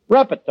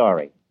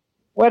 Repertory.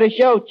 Where the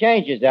show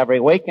changes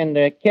every week and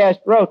the cast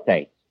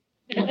rotates.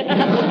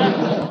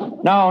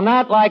 No,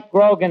 not like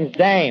Grogan's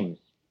Dames.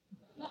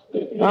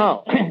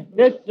 No,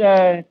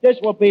 this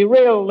will be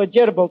real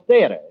legitimate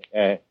theater.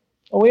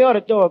 Well, we ought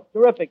to do a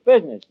terrific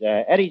business.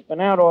 Eddie's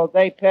been out all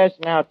day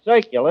passing out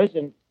circulars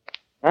and...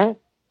 Huh?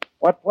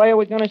 What play are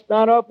we going to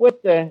start off with?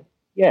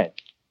 Yes.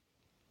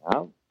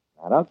 No,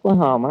 not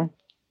Oklahoma.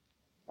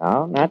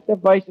 No, not the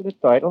voice of the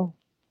turtle.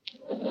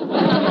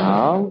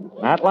 No,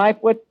 not Life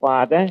with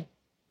Father.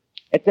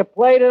 It's a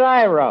play that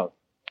I wrote.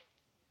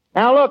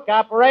 Now look,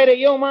 operator,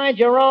 you mind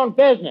your own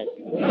business.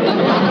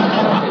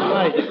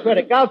 The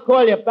critic. I'll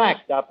call you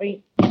back,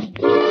 Duffy.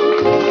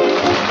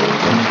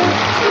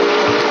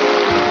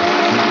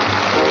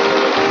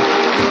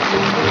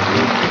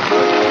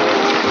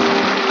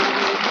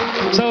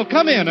 So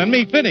come in and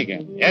meet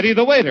Finnegan, Eddie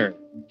the waiter,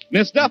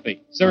 Miss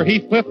Duffy, Sir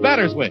Heathcliff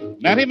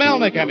Batterswick, Matty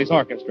Melnick and his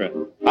orchestra.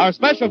 Our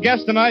special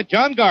guest tonight,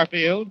 John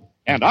Garfield,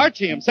 and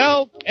Archie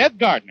himself, Ed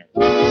Gardner.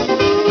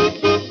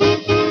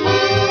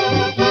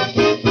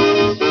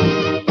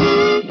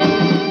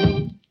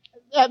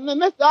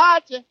 Mr.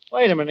 Archie.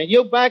 Wait a minute.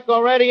 You back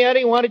already,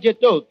 Eddie? What did you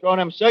do? Throw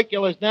them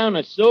circulars down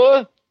the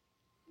sewer?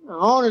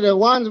 Only the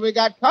ones we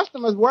got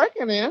customers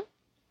working in.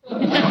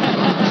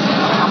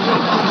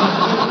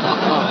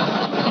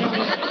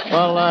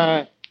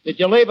 Well, did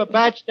you leave a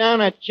batch down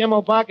at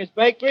Chimmelbacher's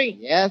Bakery?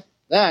 Yes,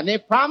 sir. And they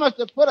promised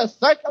to put a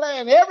circular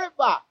in every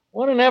box.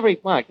 One in every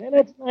box. Hey,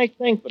 that's a nice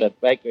thing for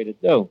that bakery to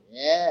do.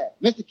 Yeah.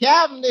 Mr.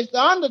 Cavendish,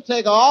 the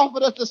undertaker,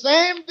 offered us the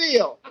same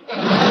deal.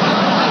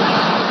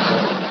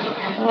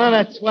 Oh,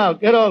 that's swell.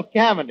 Good old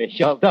Cavendish,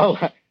 although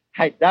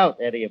I doubt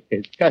any of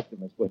his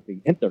customers would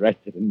be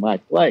interested in my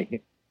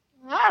play.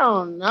 I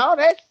don't know.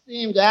 They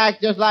seem to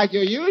act just like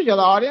your usual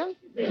audience.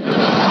 By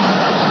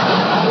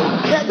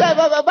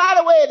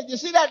the way, did you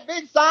see that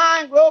big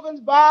sign Grogan's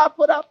Bar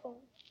put up?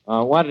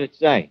 What did it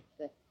say?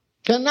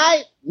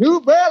 Tonight, new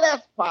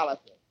burlesque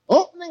policy.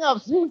 Opening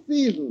of new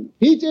season.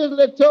 Peaches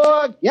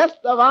Latour, guest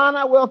of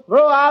honor, will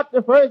throw out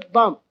the first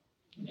bump.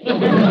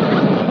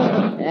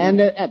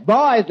 And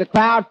boys, the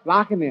crowd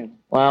flocking in.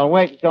 Well,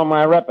 wait until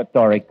my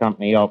repertory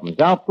company opens.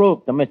 I'll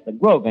prove to Mr.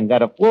 Grogan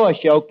that a floor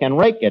show can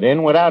rake it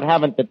in without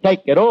having to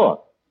take it off.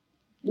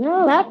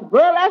 Well, that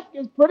burlesque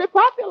is pretty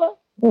popular.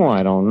 Oh,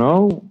 I don't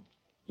know.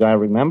 As I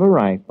remember,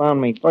 I found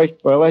my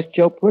first burlesque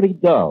show pretty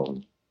dull.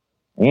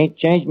 I ain't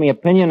changed my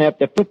opinion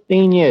after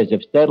 15 years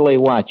of steadily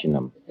watching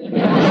them.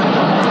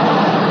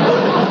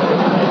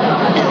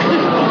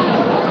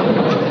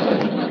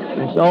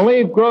 So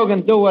leave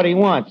Grogan do what he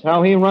wants.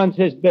 How he runs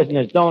his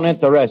business don't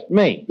interest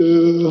me.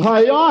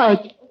 Hi,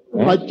 Art.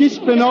 Huh? I've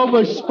just been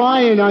over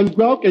spying on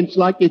Grogan's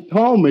like you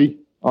told me.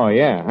 Oh,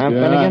 yeah, huh,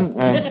 Finnegan?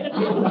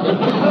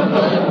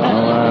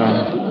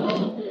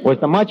 Was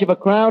there much of a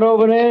crowd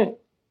over there?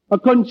 I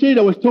couldn't see.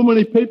 There was too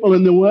many people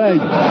in the way.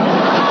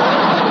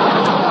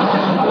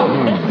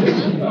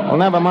 Well,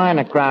 never mind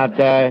the crowd.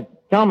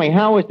 Tell me,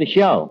 how was the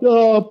show?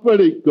 Oh,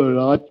 pretty good,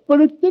 Art. But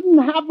it didn't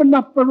have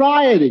enough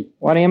variety.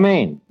 What do you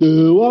mean?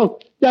 Well,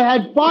 they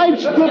had 5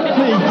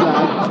 striptease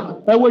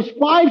acts. There was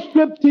 5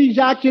 striptease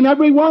acts, and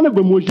every one of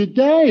them was a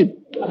dame.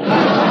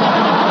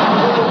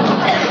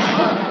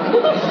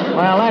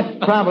 Well, that's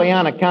probably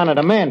on account of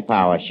the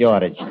manpower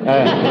shortage.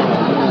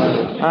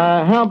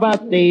 How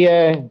about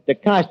the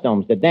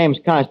costumes, the dames'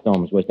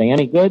 costumes? Was they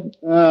any good?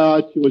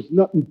 There was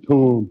nothing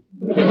to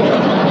them.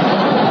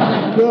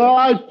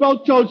 I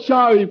felt so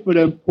sorry for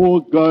them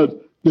poor girls.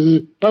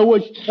 There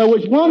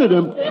was one of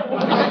them.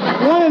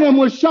 One of them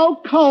was so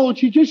cold,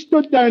 she just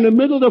stood there in the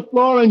middle of the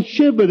floor and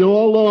shivered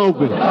all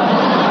over.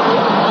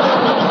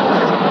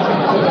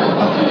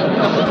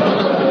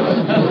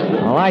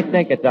 Well, I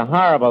think it's a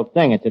horrible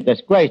thing. It's a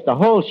disgrace. The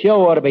whole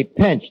show ought to be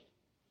pinched.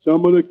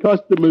 Some of the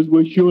customers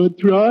were sure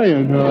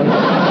trying, huh?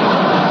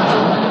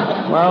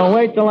 Well,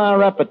 wait till our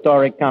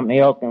repertory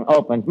company opens.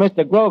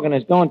 Mr. Grogan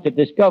is going to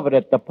discover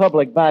that the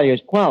public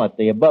values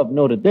quality above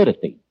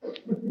nudity.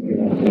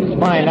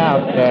 Find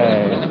out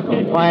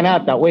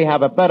that we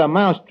have a better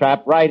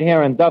mousetrap right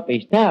here in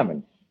Duffy's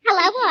Tavern.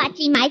 Hello,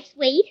 Archie, my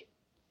sweet.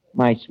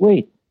 My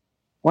sweet?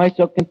 Why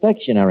so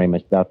confectionery,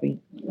 Miss Duffy?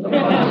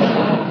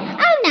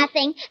 Oh,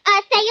 nothing.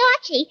 Say,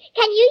 Archie,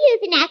 can you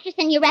use an actress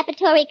in your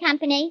repertory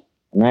company?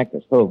 An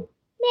actress? Who?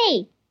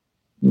 Me.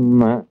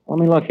 Let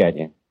me look at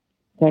you.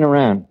 Turn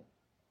around.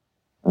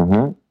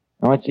 Uh-huh.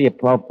 Now let's see your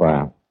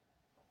profile.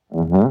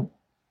 Uh-huh.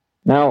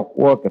 Now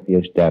walk a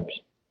few steps.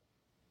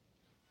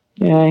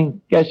 Yeah, I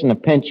guess in a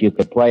pinch you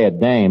could play a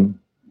dame.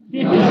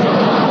 By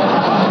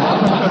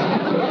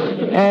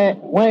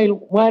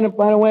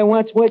the way,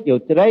 what's with you?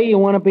 Today you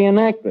want to be an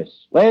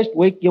actress. Last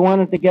week you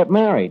wanted to get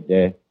married.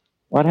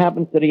 What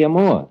happened to the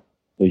amour?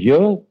 Was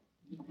yours?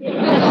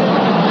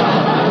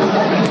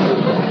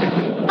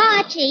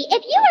 Archie,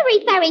 if you were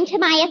referring to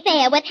my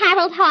affair with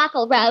Harold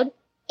Harkleroad,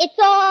 it's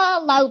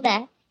all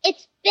over.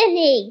 It's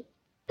finished.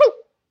 Poof.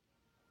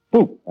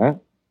 Poof, huh?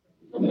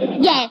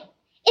 Yes.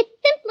 It's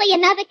simply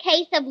another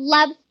case of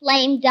love's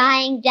flame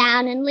dying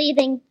down and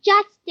leaving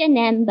just an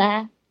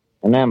ember.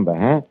 An ember,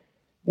 huh?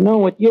 You know,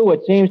 with you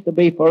it seems to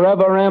be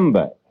forever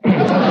ember.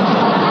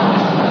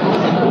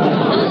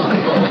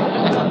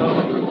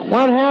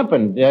 What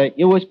happened?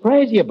 You was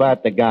crazy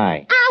about the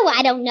guy. Oh,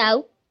 I don't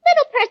know.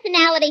 Little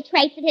personality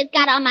traits that has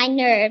got on my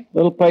nerves.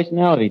 Little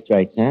personality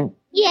traits, huh?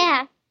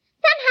 Yeah.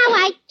 Somehow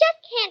I just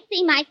can't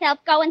see myself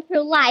going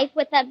through life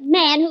with a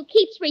man who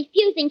keeps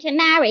refusing to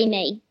marry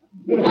me.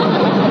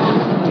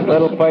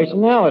 Little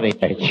personality.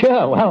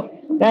 Sure, well,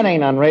 that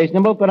ain't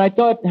unreasonable, but I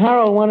thought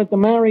Harold wanted to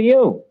marry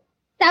you.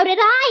 So did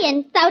I,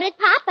 and so did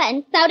Papa,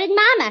 and so did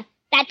Mama.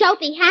 That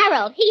dopey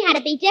Harold, he had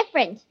to be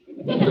different.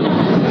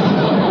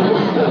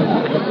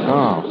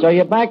 Oh, so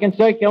you're back in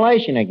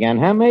circulation again,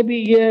 huh? Maybe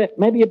you're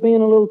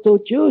being a little too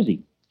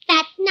choosy.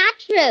 That's not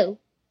true.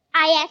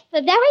 I ask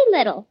for very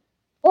little.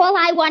 All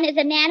I want is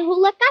a man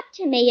who'll look up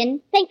to me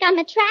and think I'm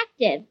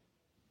attractive.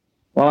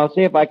 Well, I'll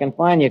see if I can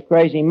find you a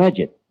crazy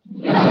midget.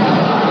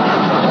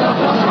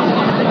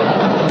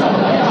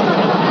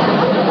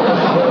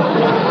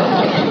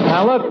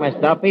 Now, look, Miss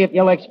Duffy, if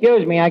you'll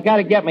excuse me, I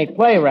gotta get me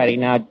play ready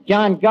now.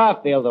 John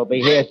Garfield will be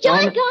here soon.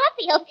 John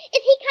Garfield?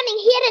 Is he coming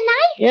here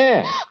tonight?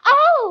 Yeah.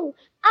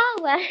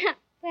 Well,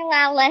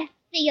 I'll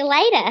see you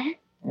later.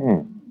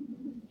 Yeah.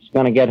 She's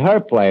gonna get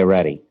her play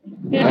ready.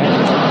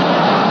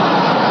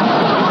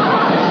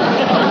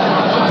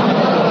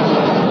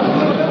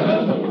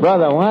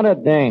 Brother, what a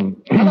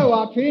dame. Hello,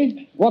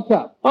 Archie. What's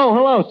up? Oh,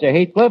 hello, Sir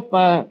Heathcliff.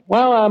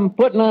 Well, I'm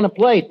putting on a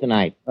play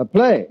tonight. A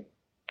play?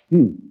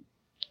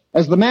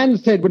 As the man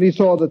said when he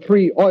saw the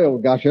 3 oil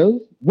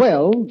gushers,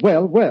 well.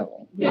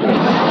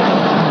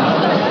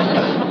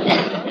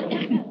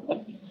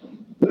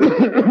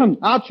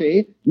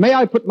 Archie, may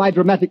I put my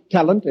dramatic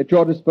talent at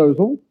your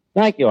disposal?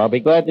 Thank you. I'll be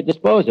glad to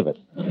dispose of it.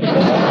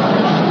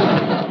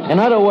 In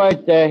other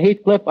words,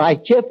 Heathcliff, I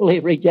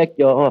cheerfully reject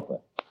your offer.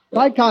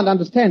 I can't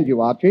understand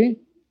you, Archie.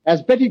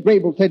 As Betty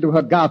Grable said to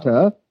her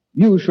garter,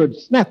 you should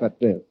snap at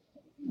this.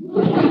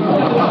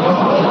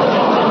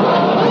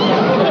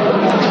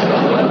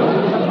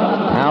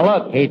 Now,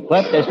 look,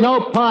 Heathcliff, there's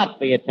no part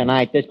for you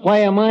tonight. This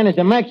play of mine is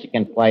a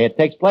Mexican play. It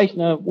takes place in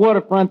a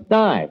waterfront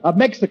dive. A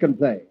Mexican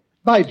play?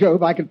 By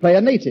Jove, I could play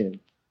a native.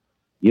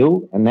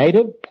 You, a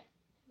native?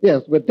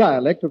 Yes, with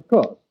dialect, of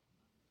course.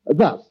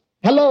 Thus,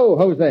 hello,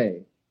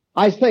 Jose.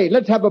 I say,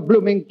 let's have a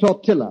blooming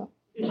tortilla.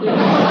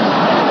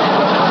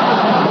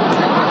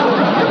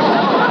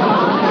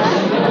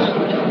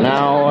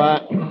 Now,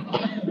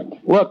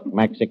 look,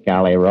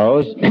 Mexicali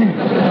Rose.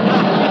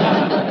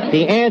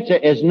 The answer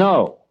is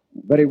no.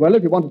 Very well,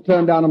 if you want to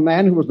turn down a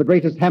man who was the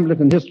greatest Hamlet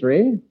in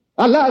history.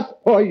 Alas,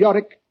 poor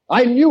Yorick,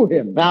 I knew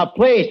him. Now,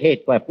 please,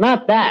 Heathcliff,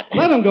 not that.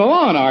 Let him go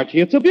on,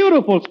 Archie. It's a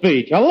beautiful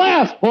speech.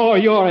 Alas, poor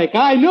Yorick,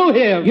 I knew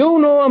him. You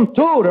knew him,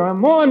 too. There are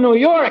more New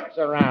Yorks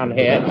around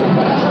here.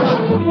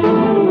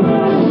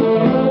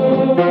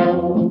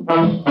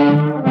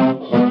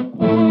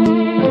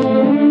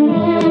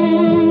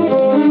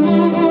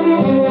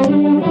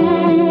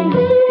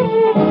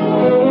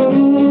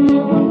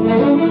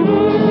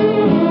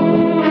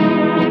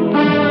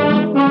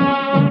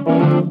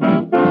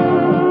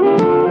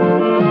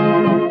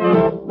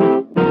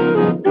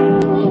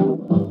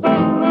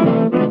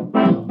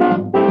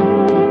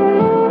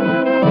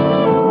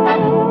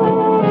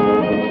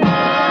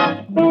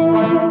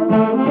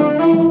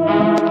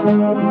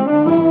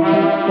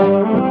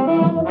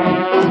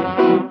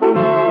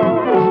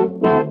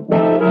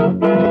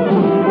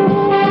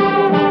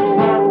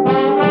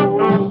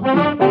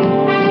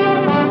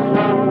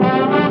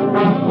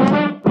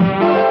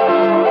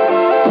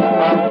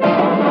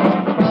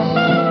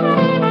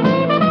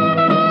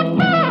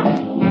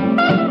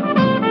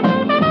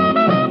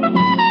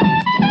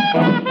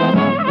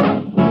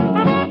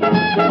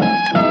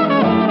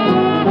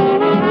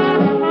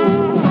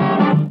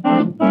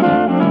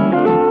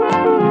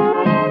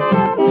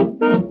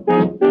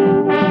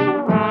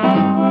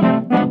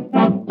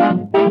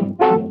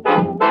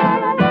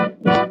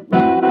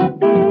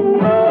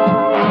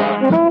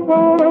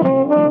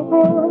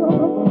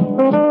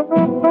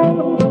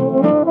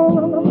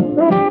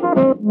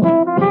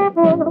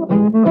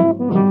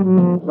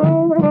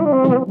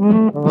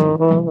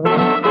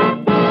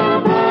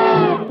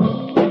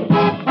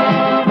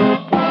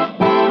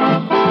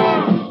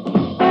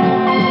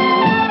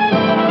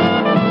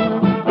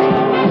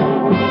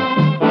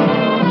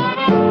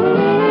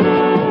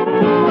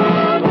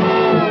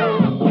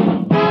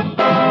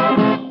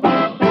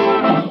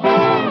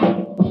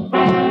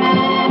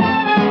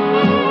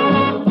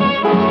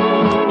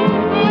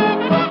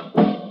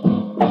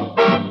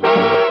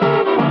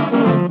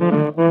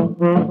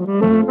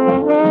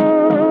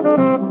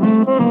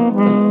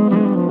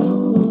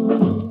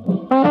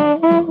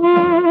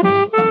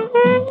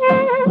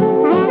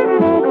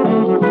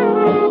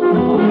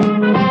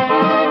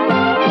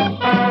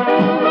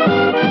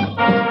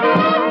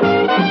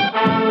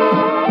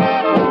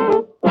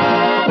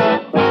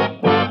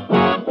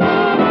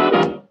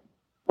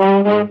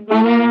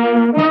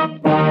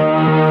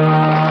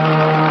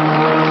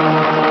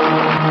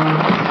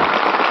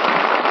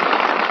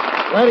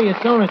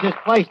 As soon as this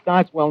play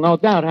starts, we'll no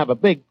doubt have a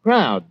big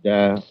crowd.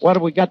 What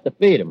have we got to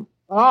feed them?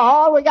 Oh,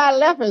 all we got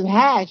left is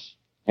hash.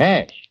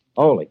 Hash?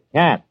 Holy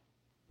cat.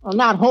 Well,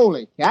 not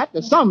holy cat.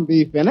 There's some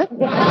beef in it.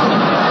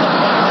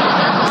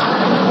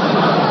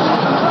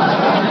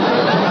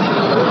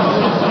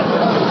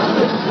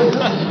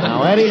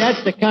 Now, Eddie,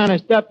 that's the kind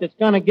of stuff that's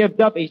going to give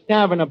Duffy's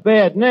Tavern a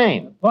bad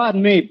name.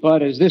 Pardon me,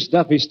 Bud. Is this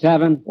Duffy's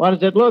Tavern? What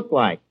does it look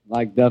like?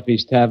 Like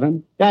Duffy's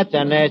Tavern? That's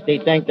a nasty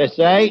thing to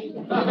say.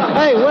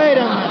 Hey, wait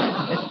a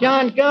minute. It's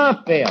John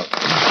Garfield.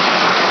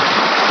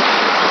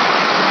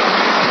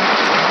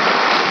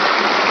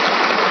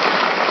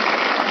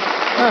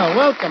 Well,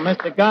 welcome,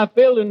 Mr.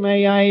 Garfield, and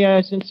may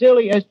I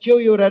sincerely eschew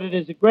you that it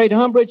is a great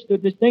umbrage to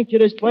distinct you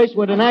this place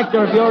with an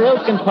actor of your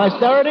ilk and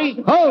posterity.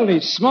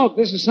 Holy smoke,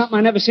 this is something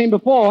I never seen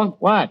before.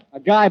 What? A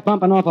guy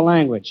bumping off a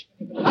language.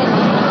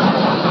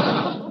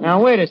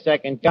 Now, wait a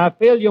second,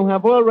 Garfield. You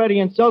have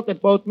already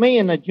insulted both me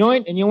and the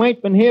joint, and you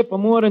ain't been here for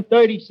more than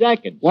 30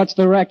 seconds. What's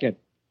the record?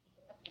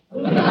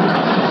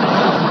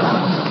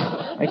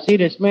 I see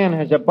this man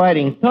has a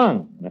biting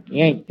tongue. If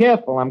he ain't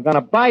careful, I'm going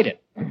to bite it.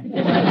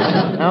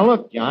 Now,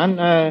 look,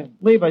 John,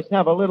 leave us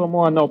have a little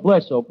more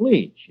noblesse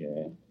oblige.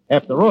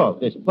 After all,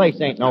 this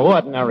place ain't no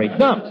ordinary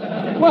dump.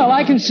 Well,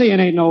 I can see it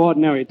ain't no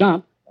ordinary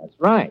dump. That's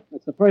right.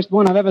 It's the first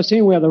one I've ever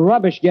seen where the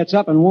rubbish gets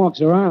up and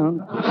walks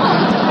around.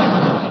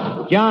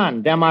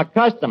 John, they're my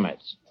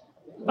customers.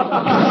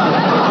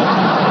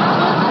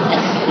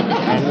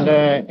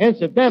 And,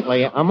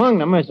 incidentally, among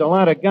them is a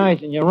lot of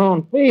guys in your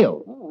own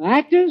field. Oh,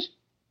 actors?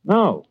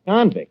 No,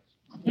 convicts.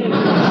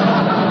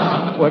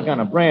 We're going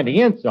to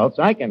brandy insults.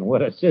 I can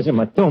with a scissor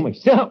or two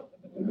myself.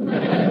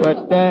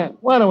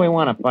 But what do we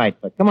want to fight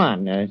for? Come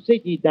on,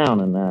 sit ye down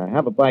and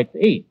have a bite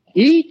to eat.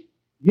 Eat?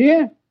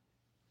 Here?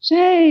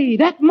 Say,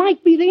 that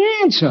might be the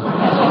answer.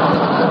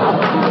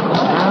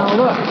 Now,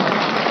 look.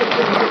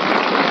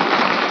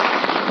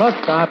 Look,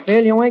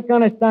 Garfield, you ain't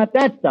going to start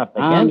that stuff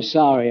again. I'm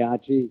sorry,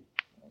 Archie.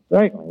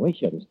 Certainly, we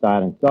shouldn't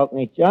start insulting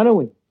each other.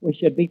 We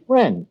should be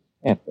friends.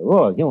 After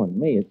all, you and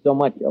me is so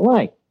much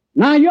alike.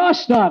 Now you're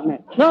starting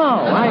it. No,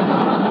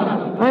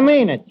 I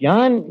mean it,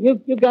 John. You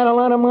got a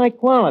lot of my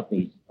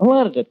qualities. A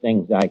lot of the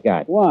things I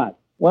got. What?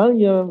 Well,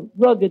 your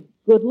rugged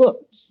good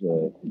looks.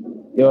 Your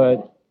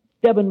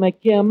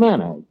debonair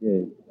manner.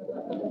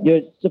 Your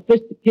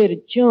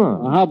sophisticated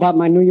charm. Well, how about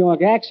my New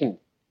York accent?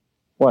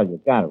 Well, you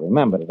got to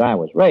remember that I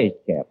was raised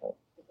careful.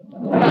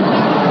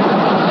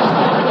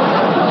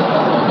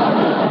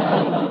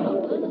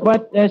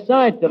 But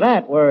aside to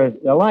that, we're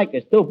alike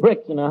as two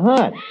bricks in a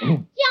hut. John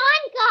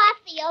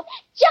Garfield!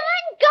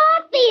 John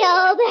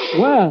Garfield!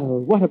 Well,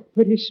 what a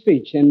pretty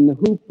speech. And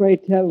who, pray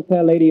tell,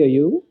 fair lady, are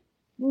you?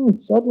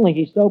 Suddenly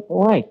he's so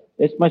polite.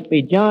 This must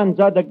be John's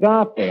other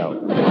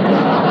Garfield.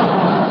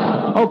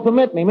 Oh,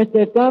 permit me,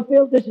 Mr.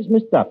 Garfield, this is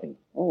Miss Duffy.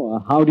 Oh,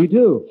 how do you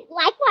do?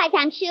 Likewise,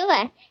 I'm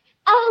sure.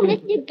 Oh,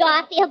 Mr.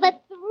 Garfield, the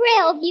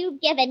thrill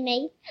you've given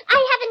me.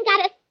 I haven't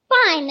got a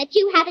spine that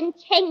you haven't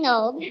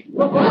tingled.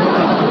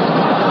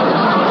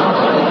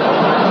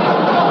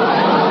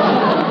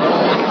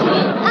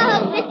 Oh,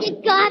 Mr.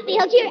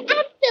 Garfield, you're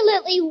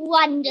absolutely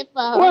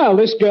wonderful. Well,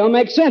 this girl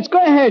makes sense. Go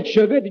ahead,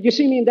 sugar. Did you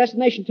see me in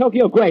Destination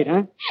Tokyo? Great,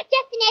 huh?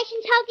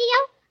 Destination Tokyo?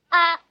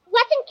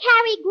 Wasn't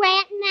Cary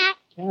Grant in that?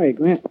 Cary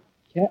Grant?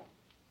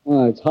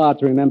 Oh, it's hard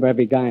to remember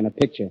every guy in a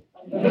picture.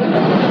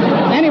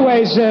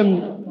 Anyways,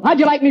 how'd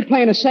you like me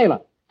playing a sailor?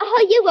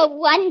 Oh, you were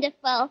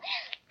wonderful.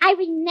 I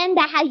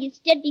remember how you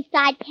stood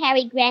beside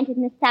Cary Grant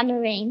in the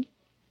submarine.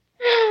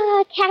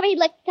 Oh, Cary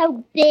looked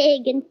so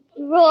big and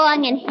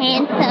strong and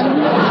handsome.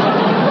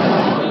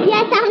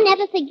 Yes, I'll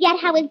never forget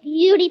how his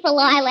beautiful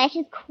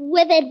eyelashes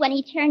quivered when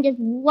he turned his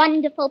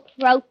wonderful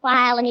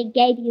profile and he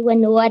gave you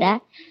an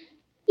order.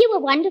 You were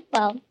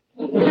wonderful.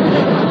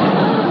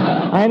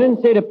 I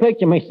didn't see the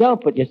picture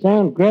myself, but you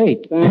sound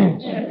great.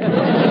 Thanks.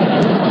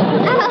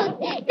 Oh,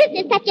 this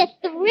is such a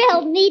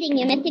thrill meeting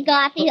you, Mr.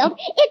 Garfield.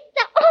 It's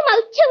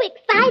almost too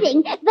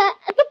exciting. The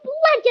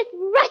blood just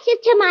rushes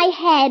to my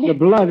head. The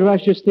blood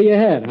rushes to your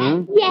head,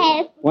 huh?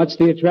 Yes. What's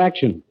the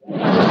attraction?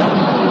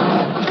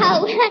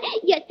 Oh,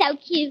 you're so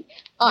cute,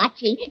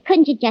 Archie.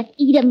 Couldn't you just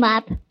eat 'em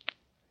up?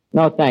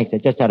 No, thanks. I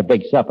just had a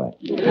big supper.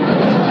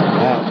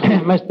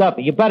 Miss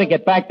Duffy, you better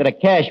get back to the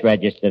cash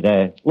register.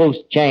 The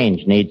loose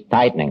change needs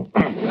tightening.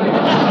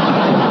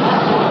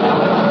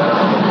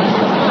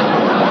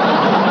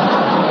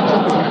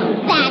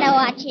 That,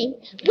 Archie.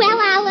 Well,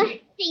 I'll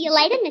see you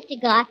later, Mr.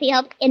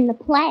 Garfield, in the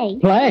play.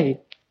 Play?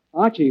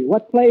 Archie,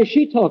 what play is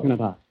she talking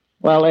about?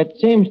 Well, it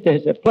seems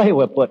there's a play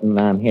we're putting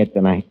on here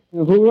tonight.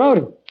 Who wrote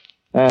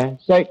it?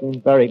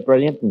 Certain very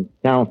brilliant and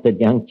talented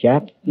young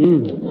chap.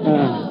 You,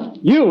 huh?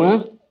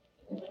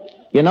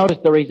 You notice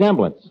the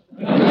resemblance?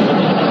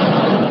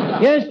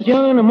 Yes,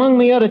 John, among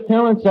the other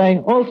talents, I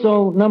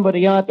also number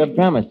the art of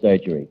drama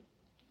surgery.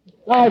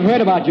 I've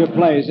heard about your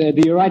plays. Do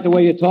you write the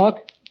way you talk?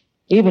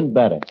 Even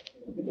better.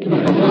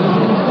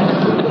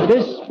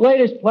 This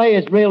latest play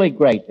is really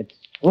great. It's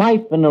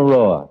life in the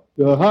raw.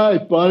 Hi,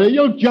 buddy.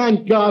 You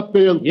John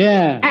Garfield.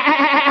 Yeah.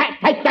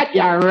 Take that,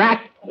 you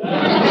rat.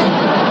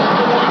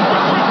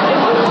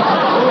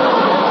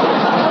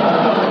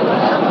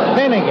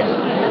 Finnegan.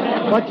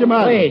 What's your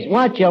matter? Please,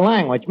 watch your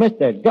language.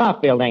 Mr.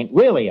 Garfield ain't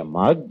really a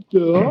mug.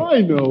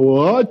 I know,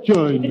 Arch,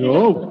 I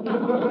know.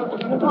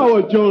 I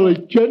was only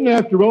kidding.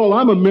 After all,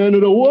 I'm a man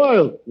of the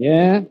world.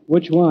 Yeah?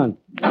 Which one?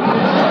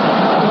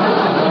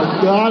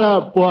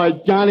 Got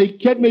boy, Johnny.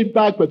 Kid me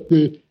back with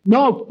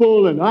no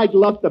fooling. I'd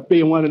love to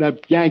be one of them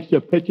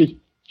gangster pitchers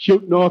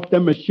shooting off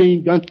them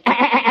machine guns.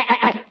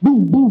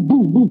 Boom, boom,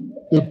 boom, boom.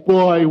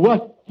 Boy,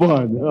 what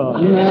fun. Oh.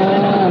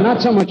 Nah,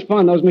 not so much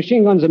fun. Those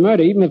machine guns of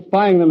murder, even if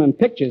firing them in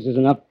pictures is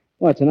enough,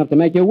 well, it's enough to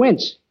make you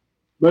wince.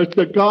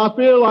 Mr.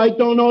 Garfield, I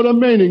don't know the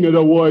meaning of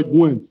the word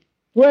wince.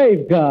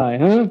 Brave guy,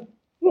 huh?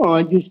 Well,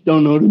 I just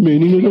don't know the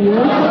meaning of the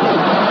word.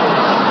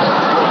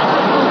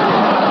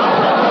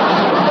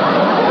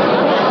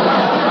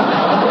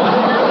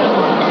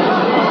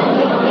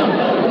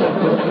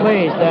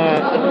 Please,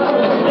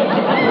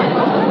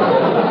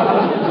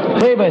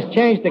 Cleaver's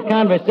changed the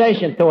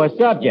conversation to a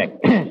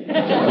subject.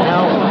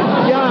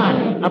 Now,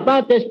 John,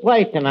 about this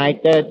play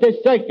tonight,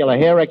 this circular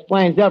here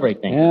explains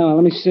everything. Yeah, well,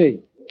 let me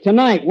see.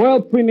 Tonight,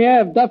 world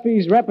premiere of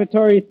Duffy's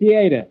Repertory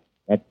Theater.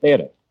 That's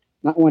theater.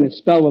 Not when it's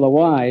spelled with a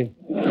Y.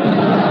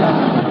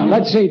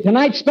 Let's see.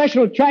 Tonight's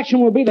special attraction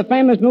will be the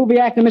famous movie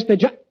actor, Mr.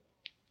 John.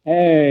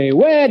 Hey,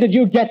 where did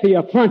you get the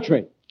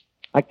effrontery?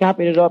 I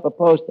copied it off a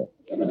poster.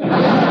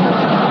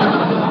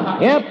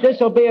 Yep,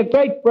 this'll be a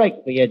great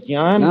break for you,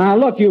 John. Now,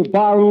 look, you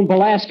barroom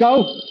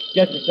Belasco.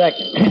 Just a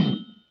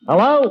second.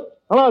 Hello?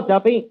 Hello,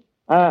 Duffy.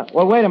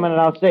 Well, wait a minute,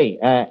 I'll see.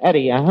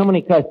 Eddie, how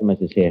many customers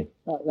is here?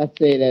 Let's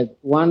see, there's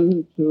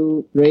 1,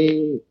 2,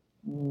 3,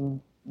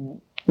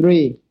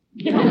 3.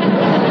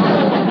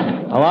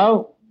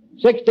 Hello?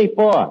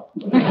 64.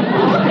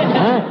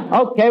 Huh?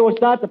 Okay, we'll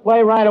start the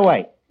play right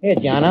away. Here,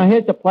 John, now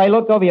here's the play.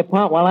 Look over your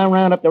punt while I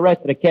round up the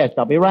rest of the cast.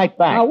 I'll be right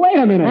back. Now, wait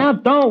a minute. Now,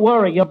 don't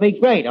worry. You'll be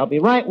great. I'll be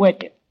right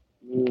with you.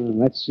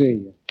 Let's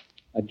see.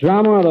 A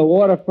drama on the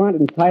waterfront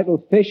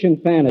entitled Fish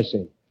and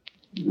Fantasy.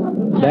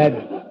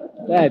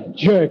 That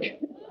jerk.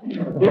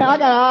 Yeah, I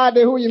got an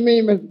idea who you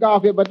mean, Mr.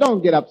 Garfield, but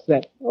don't get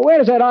upset. Well, where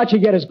does that Archie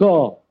get his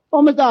gall?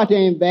 Oh, Mr. Archie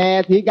ain't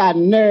bad. He got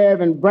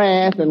nerve and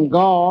brass and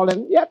gall,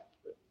 and yet,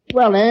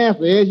 well, the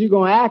answer is you're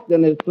going to act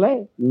in this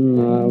play.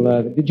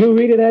 Did you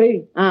read it,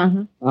 Eddie?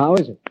 Uh-huh. How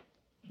is it?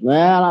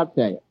 Well, I'll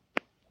tell you.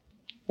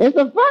 It's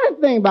a funny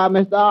thing about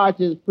Mr.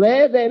 Archie's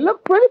plays. They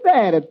look pretty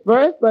bad at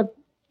first, but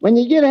when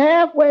you get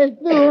halfway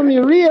through them,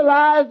 you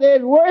realize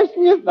they're worse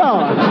than you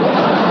thought.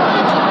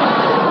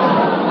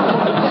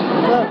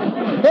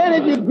 Then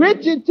if you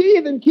grit your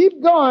teeth and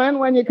keep going,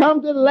 when you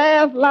come to the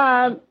last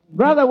line,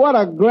 brother, what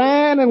a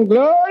grand and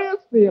glorious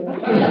feeling.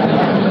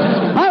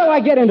 How do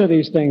I get into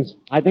these things?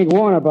 I think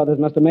Warner Brothers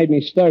must have made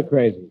me stir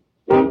crazy.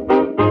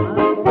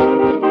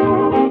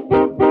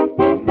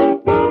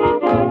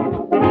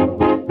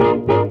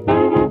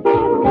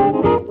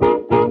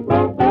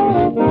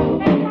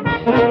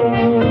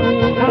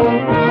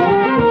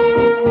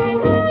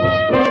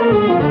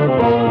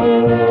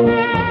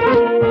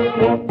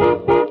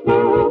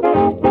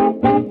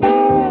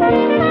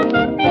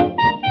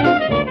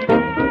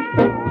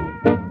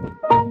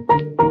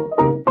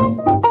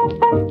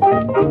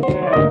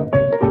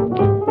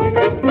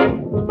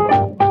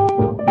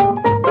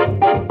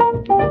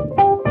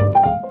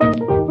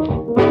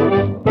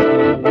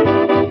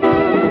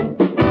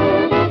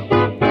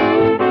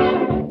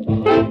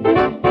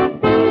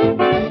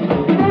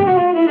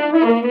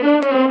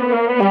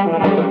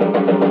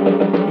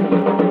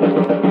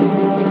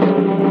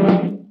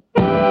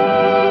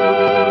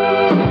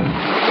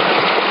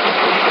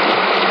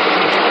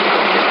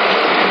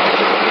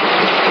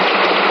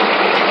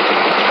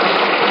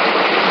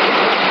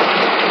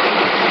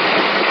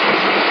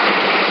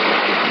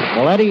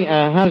 Eddie,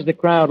 how does the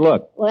crowd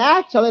look? Well,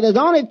 actually, there's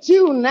only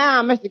 2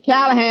 now. Mr.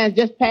 Callahan's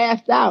just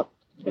passed out.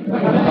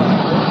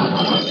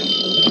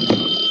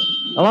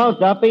 Hello,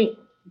 Duffy.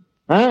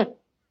 Huh?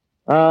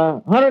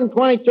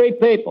 123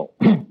 people.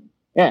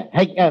 Yeah,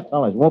 hey,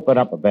 fellas, whoop it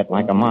up a bit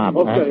like a mob.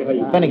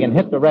 Okay. Finnegan,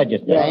 hit the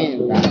register.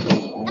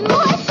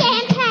 More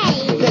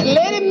champagne.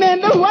 Lady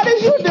Mendel, what are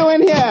you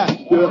doing here?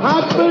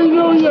 Happy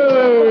New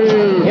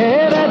Year! You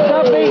hear that,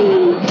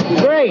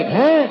 Duffy? Great,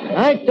 huh?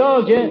 I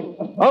told you.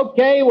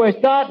 Okay, we're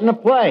starting to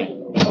play.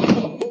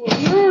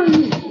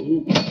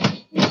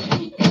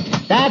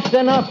 That's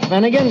enough,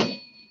 Finnegan.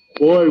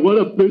 Boy, what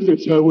a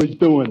business I was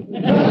doing.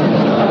 Well,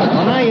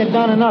 now you've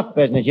done enough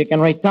business. You can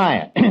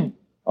retire.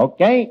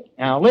 Okay,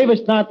 now leave us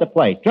start the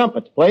play.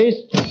 Trumpets,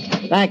 please.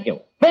 Thank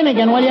you.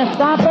 Finnegan, will you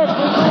stop it?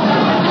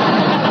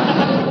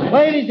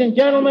 Ladies and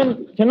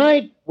gentlemen,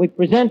 tonight we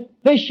present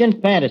Fish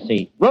and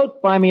Fantasy,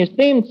 wrote by my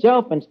esteemed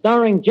self and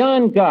starring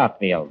John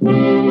Garfield.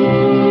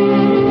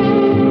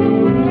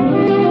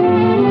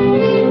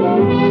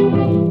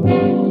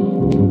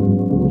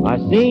 Our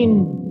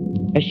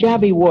scene, a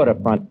shabby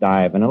waterfront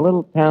dive in a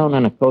little town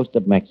on the coast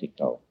of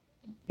Mexico.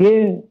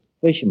 Here,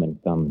 fishermen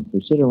come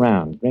to sit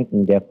around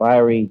drinking their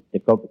fiery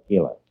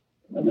Tequila.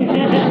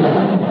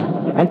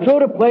 And through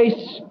the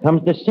place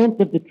comes the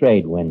scent of the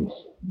trade winds,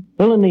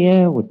 filling the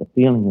air with the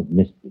feeling of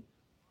mystery,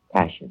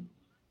 passion,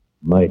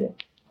 murder,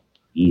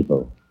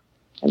 evil,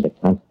 and the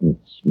constant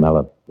smell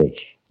of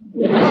fish.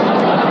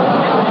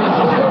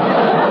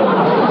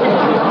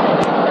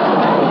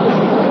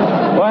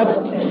 But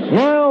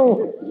now,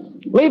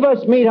 leave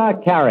us meet our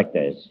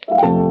characters.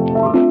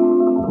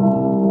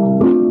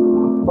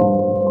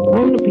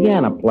 I'm the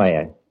piano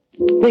player.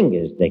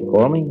 Fingers, they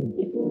call me.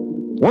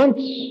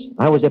 Once,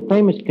 I was a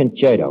famous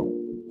concerto.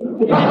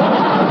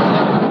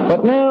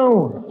 But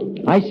now,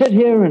 I sit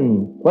here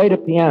and play the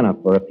piano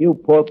for a few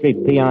paltry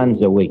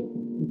peons a week.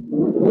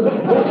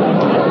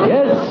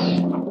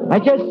 Yes, I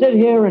just sit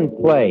here and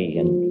play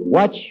and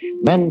watch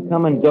men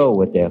come and go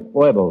with their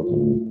foibles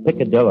and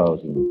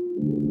picadillos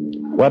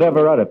and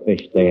whatever other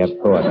fish they have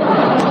caught.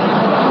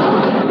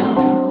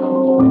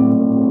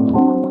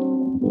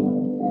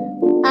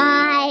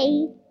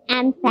 I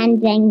am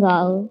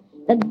Fandango,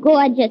 the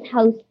gorgeous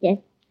hostess.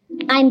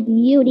 I'm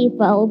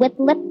beautiful, with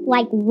lips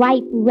like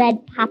ripe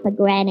red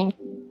pomegranates,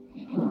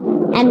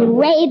 and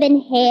raven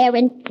hair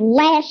and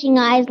flashing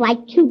eyes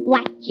like two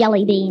black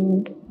jelly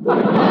beans.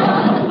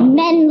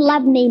 Men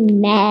love me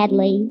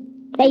madly.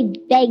 They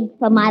beg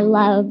for my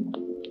love,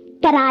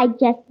 but I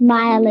just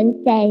smile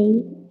and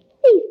say,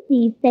 "Si,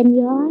 si,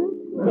 senor."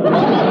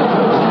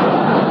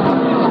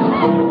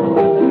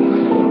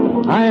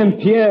 I am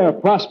Pierre, a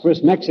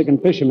prosperous Mexican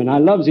fisherman. I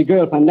love the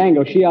girl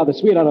Fandango. She are the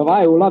sweetheart of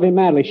I who love him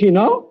madly. She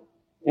know?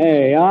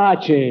 Hey,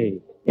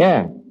 Archie.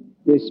 Yeah.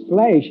 This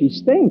play, she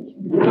stink.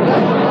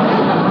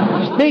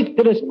 Stink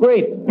to the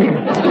street.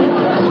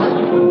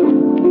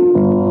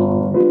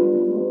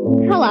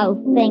 Hello,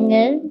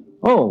 Fingers.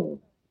 Oh,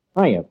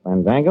 hiya,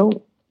 Fandango.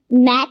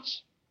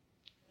 Match.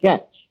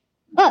 Catch.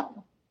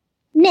 Up.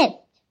 Missed.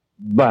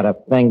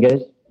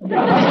 Butterfingers.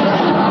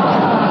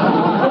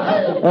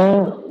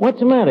 What's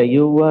the matter?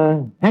 You,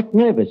 act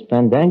nervous,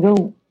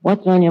 Fandango.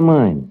 What's on your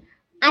mind?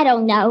 I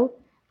don't know.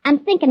 I'm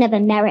thinking of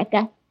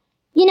America.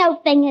 You know,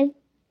 Fingers,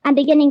 I'm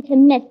beginning to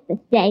miss the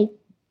States.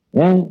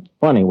 Yeah?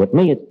 Funny. With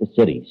me, it's the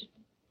cities.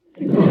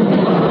 Oh,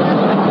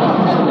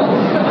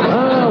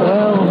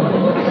 well.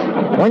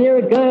 When you're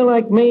a guy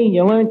like me,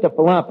 you learn to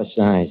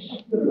philosophize.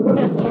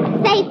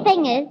 Say,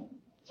 Fingers,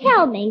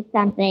 tell me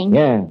something.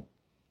 Yeah.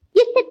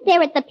 You sit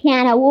there at the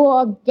piano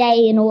all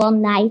day and all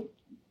night.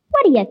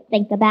 What do you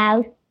think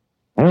about?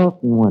 I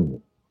often wonder.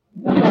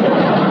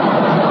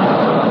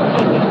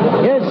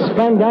 Yes,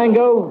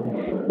 Fandango,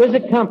 there's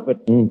a comfort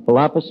in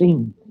philosophy.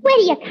 Where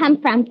do you come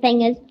from,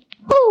 Fingers?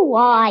 Who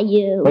are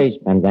you? Please,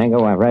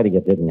 Fandango, I'd rather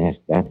you didn't ask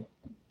that.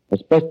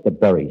 It's best to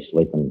bury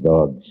sleeping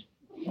dogs.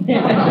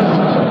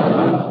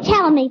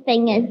 Tell me,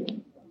 Fingers.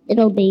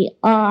 It'll be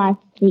our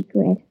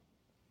secret.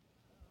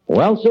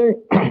 Well, sir,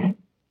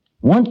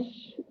 once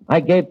I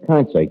gave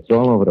concerts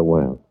all over the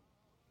world.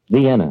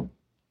 Vienna,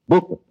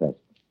 Bucharest.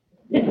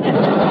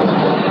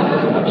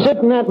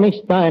 Sitting at me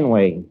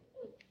Steinway,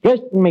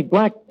 dressed in me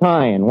black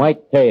tie and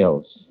white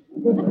tails.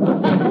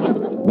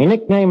 Me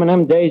nickname in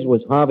them days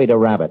was Harvey the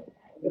Rabbit.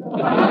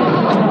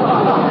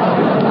 I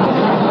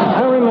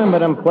remember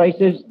them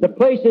places, the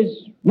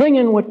places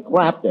ringing with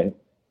laughter.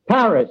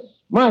 Paris,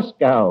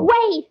 Moscow.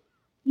 Wait,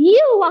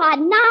 you are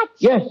not...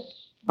 Yes,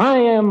 I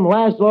am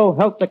Laszlo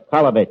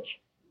Helter-Kalovich.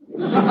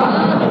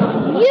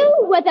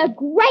 You were the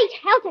great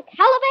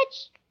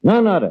Helter-Kalovich?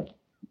 None other.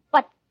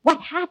 But what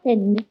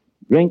happened?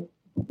 Drink,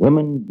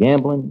 women,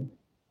 gambling,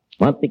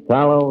 Monte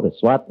Carlo, the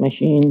SWAT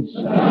machines.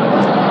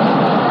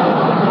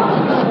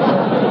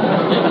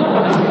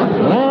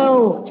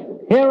 Now,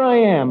 here I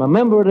am, a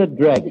member of the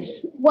dregs.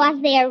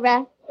 Was there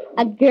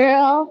a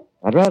girl?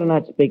 I'd rather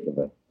not speak of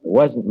her. It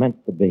wasn't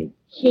meant to be.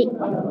 She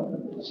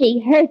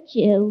hurt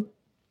you.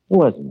 It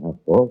wasn't her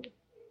fault.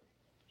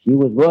 She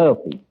was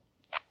royalty.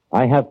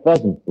 I have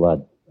pheasant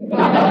blood.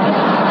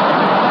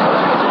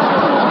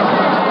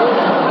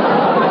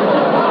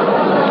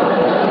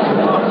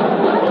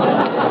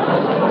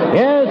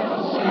 Yes,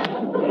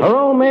 her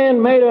old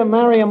man made her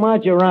marry a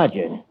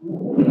Maharaja.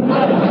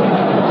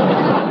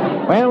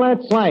 Well,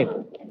 that's life,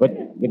 but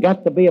you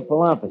got to be a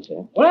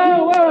philosopher.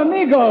 Well, we're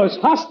amigos.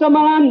 Hasta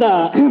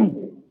Miranda.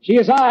 She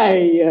is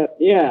I,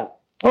 yeah.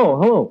 Oh,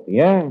 hello,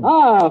 Pierre.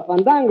 Ah,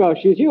 Fandango,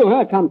 she's you,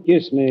 huh? Come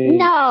kiss me.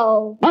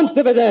 No.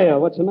 Montevideo,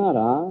 what's the matter,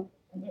 huh?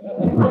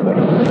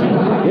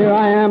 Here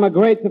I am, a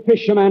great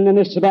fisherman, and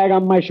this bag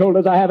on my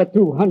shoulders. I have a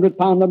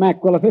 200-pounder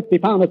mackerel, a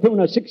 50-pounder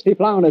tuna, 60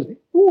 flounders.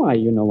 Why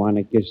you don't want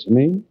to kiss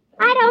me?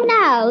 I don't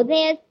know.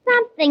 There's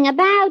something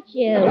about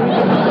you.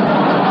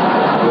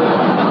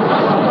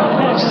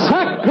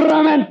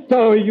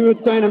 Sacramento, you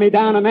turning me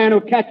down, a man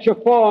who catch you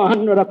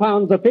 400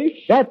 pounds of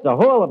fish? That's a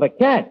whole of a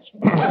catch.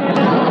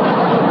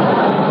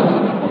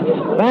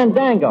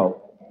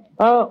 Fandango,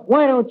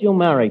 why don't you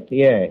marry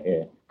Pierre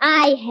here?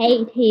 I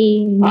hate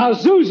him.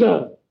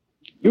 Azusa!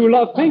 You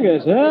love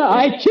Fingers, huh?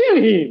 I kill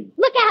him.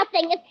 Look out,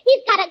 Fingers.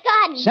 He's got a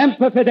gun.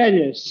 Semper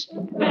Fidelis.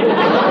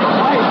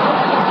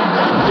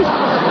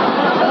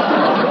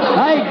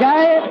 I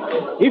guy,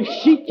 if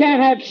she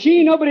can't have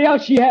she, nobody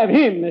else she have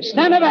him.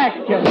 Stand back.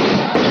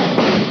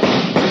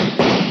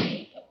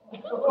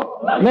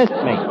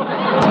 Missed me.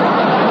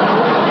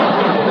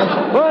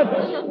 But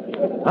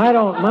I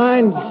don't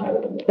mind.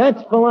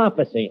 That's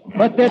philosophy.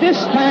 But this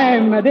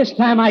time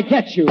I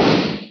get you.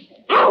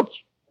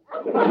 Ouch!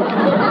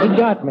 He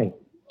got me.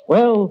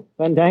 Well,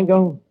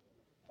 Fandango,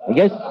 I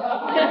guess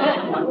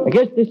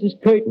this is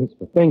curtains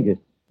for Fingers.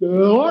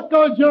 What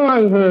goes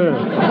on here? Who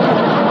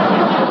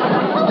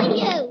are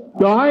you?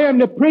 So I am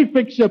the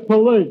prefect of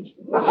police.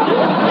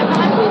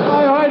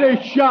 I heard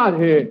a shot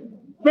here.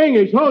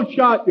 Fingers, who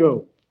shot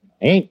you?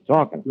 Ain't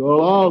talking.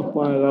 Well, I'll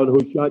find out who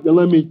shot you.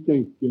 Let me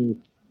think.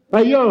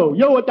 Hey, you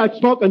with that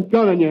smoking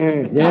gun in your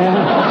hand. Yeah?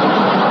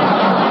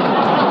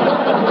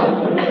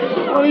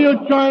 What are you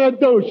trying to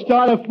do,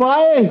 start a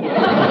fire?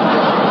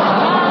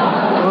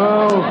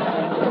 Well,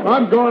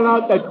 I'm going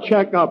out to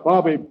check up.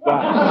 I'll be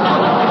back.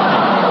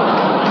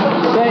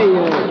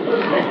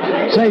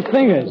 Say,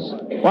 Fingers.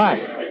 What?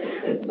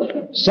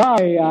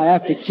 Sorry I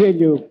have to kill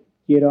you,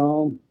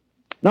 kiddo.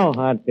 No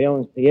hard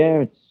feelings,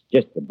 Pierre. It's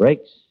just the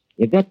breaks.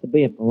 You got to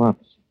be a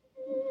philosopher.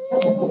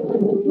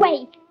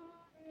 Wait.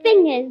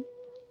 Fingers,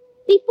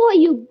 before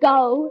you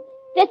go,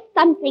 there's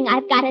something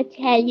I've got to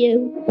tell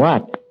you.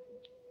 What?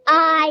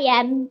 I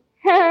am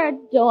her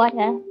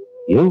daughter.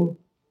 You?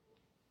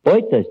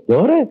 Bertha's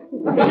daughter?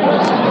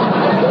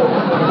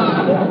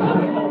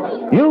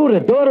 You, the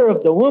daughter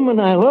of the woman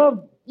I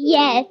love?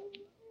 Yes.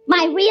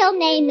 My real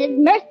name is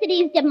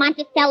Mercedes de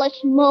Monticello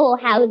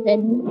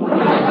Schmollhausen.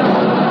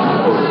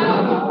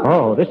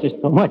 Oh, this is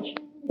too much.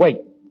 Wait,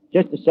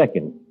 just a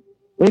second.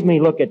 Leave me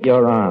look at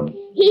your arm.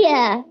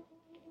 Here.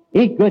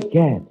 Eat good,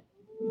 Gad.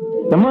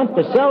 The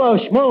Monticello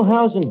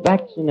Schmollhausen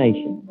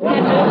vaccination.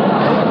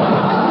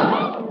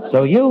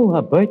 So you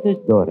are Bertha's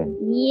daughter?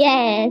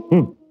 Yes.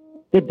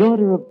 The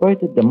daughter of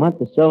Bertha de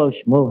Monticello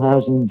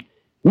Schmollhausen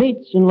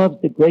meets and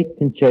loves the great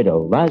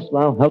concerto,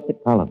 Laszlo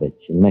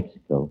Heltakalovich in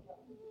Mexico,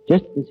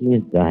 just as he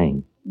is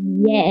dying.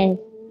 Yes.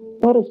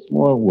 What a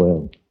small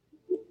world.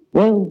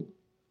 Well,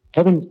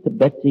 heavens to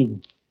Betsy,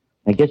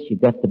 I guess you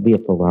got to be a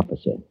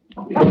philosopher.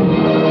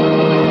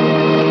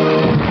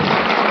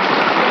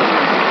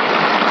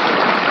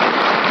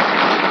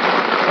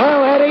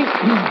 Well, Eddie,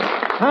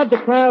 how'd the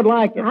crowd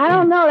like it? I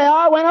don't know. They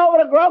all went over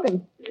to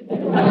Grogan's.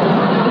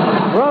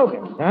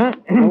 Grogan's, huh?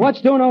 Well,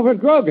 what's doing over at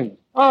Grogan's?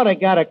 Oh, they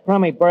got a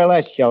crummy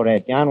burlesque show there,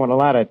 John, with a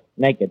lot of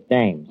naked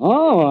dames.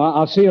 Oh,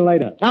 I'll see you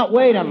later. Now,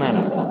 wait a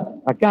minute.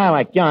 A guy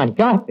like John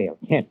Garfield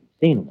can't be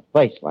seen in a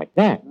place like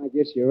that. I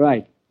guess you're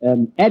right.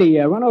 Eddie,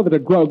 run over to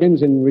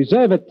Grogan's and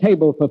reserve a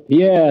table for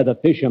Pierre the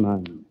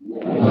fisherman.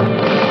 Ladies and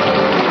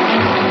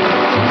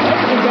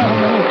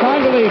gentlemen, it's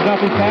time to leave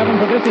Duffy's Tavern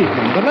for this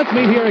evening. But let's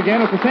meet here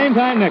again at the same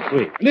time next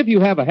week. And if you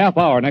have a half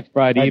hour next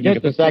Friday evening...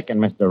 Just a second,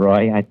 Mr.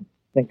 Roy. I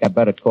think I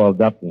better call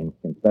Duffy and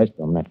confess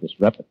to him that this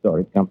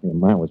repertory company of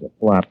mine was a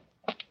flop.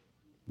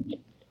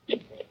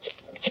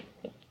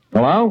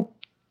 Hello?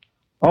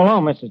 Hello,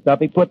 Mrs.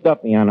 Duffy. Put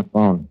Duffy on the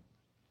phone.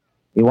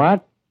 You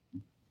what?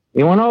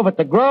 He went over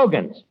to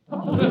Grogan's.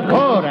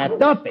 Oh, that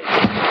Duffy.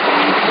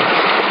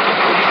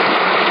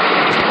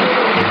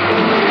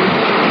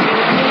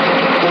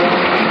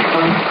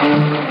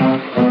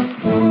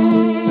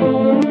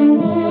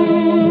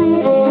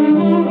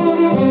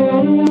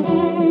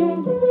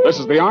 This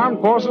is the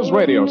Armed Forces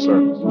Radio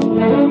Service.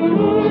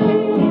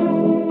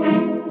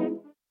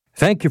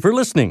 Thank you for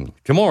listening.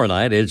 Tomorrow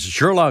night is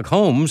Sherlock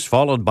Holmes,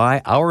 followed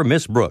by Our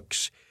Miss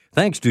Brooks.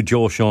 Thanks to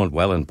Joel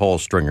Shondwell and Paul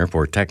Stringer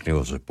for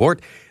technical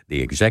support.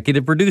 The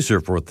executive producer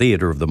for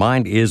Theater of the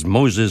Mind is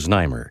Moses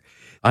Neimer.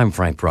 I'm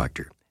Frank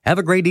Proctor. Have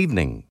a great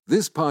evening.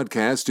 This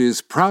podcast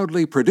is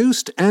proudly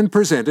produced and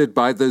presented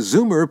by the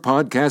Zoomer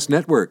Podcast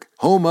Network,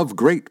 home of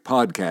great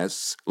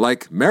podcasts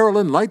like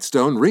Marilyn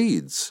Lightstone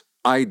Reads,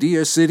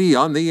 Idea City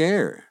on the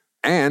Air,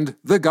 and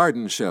The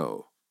Garden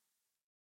Show.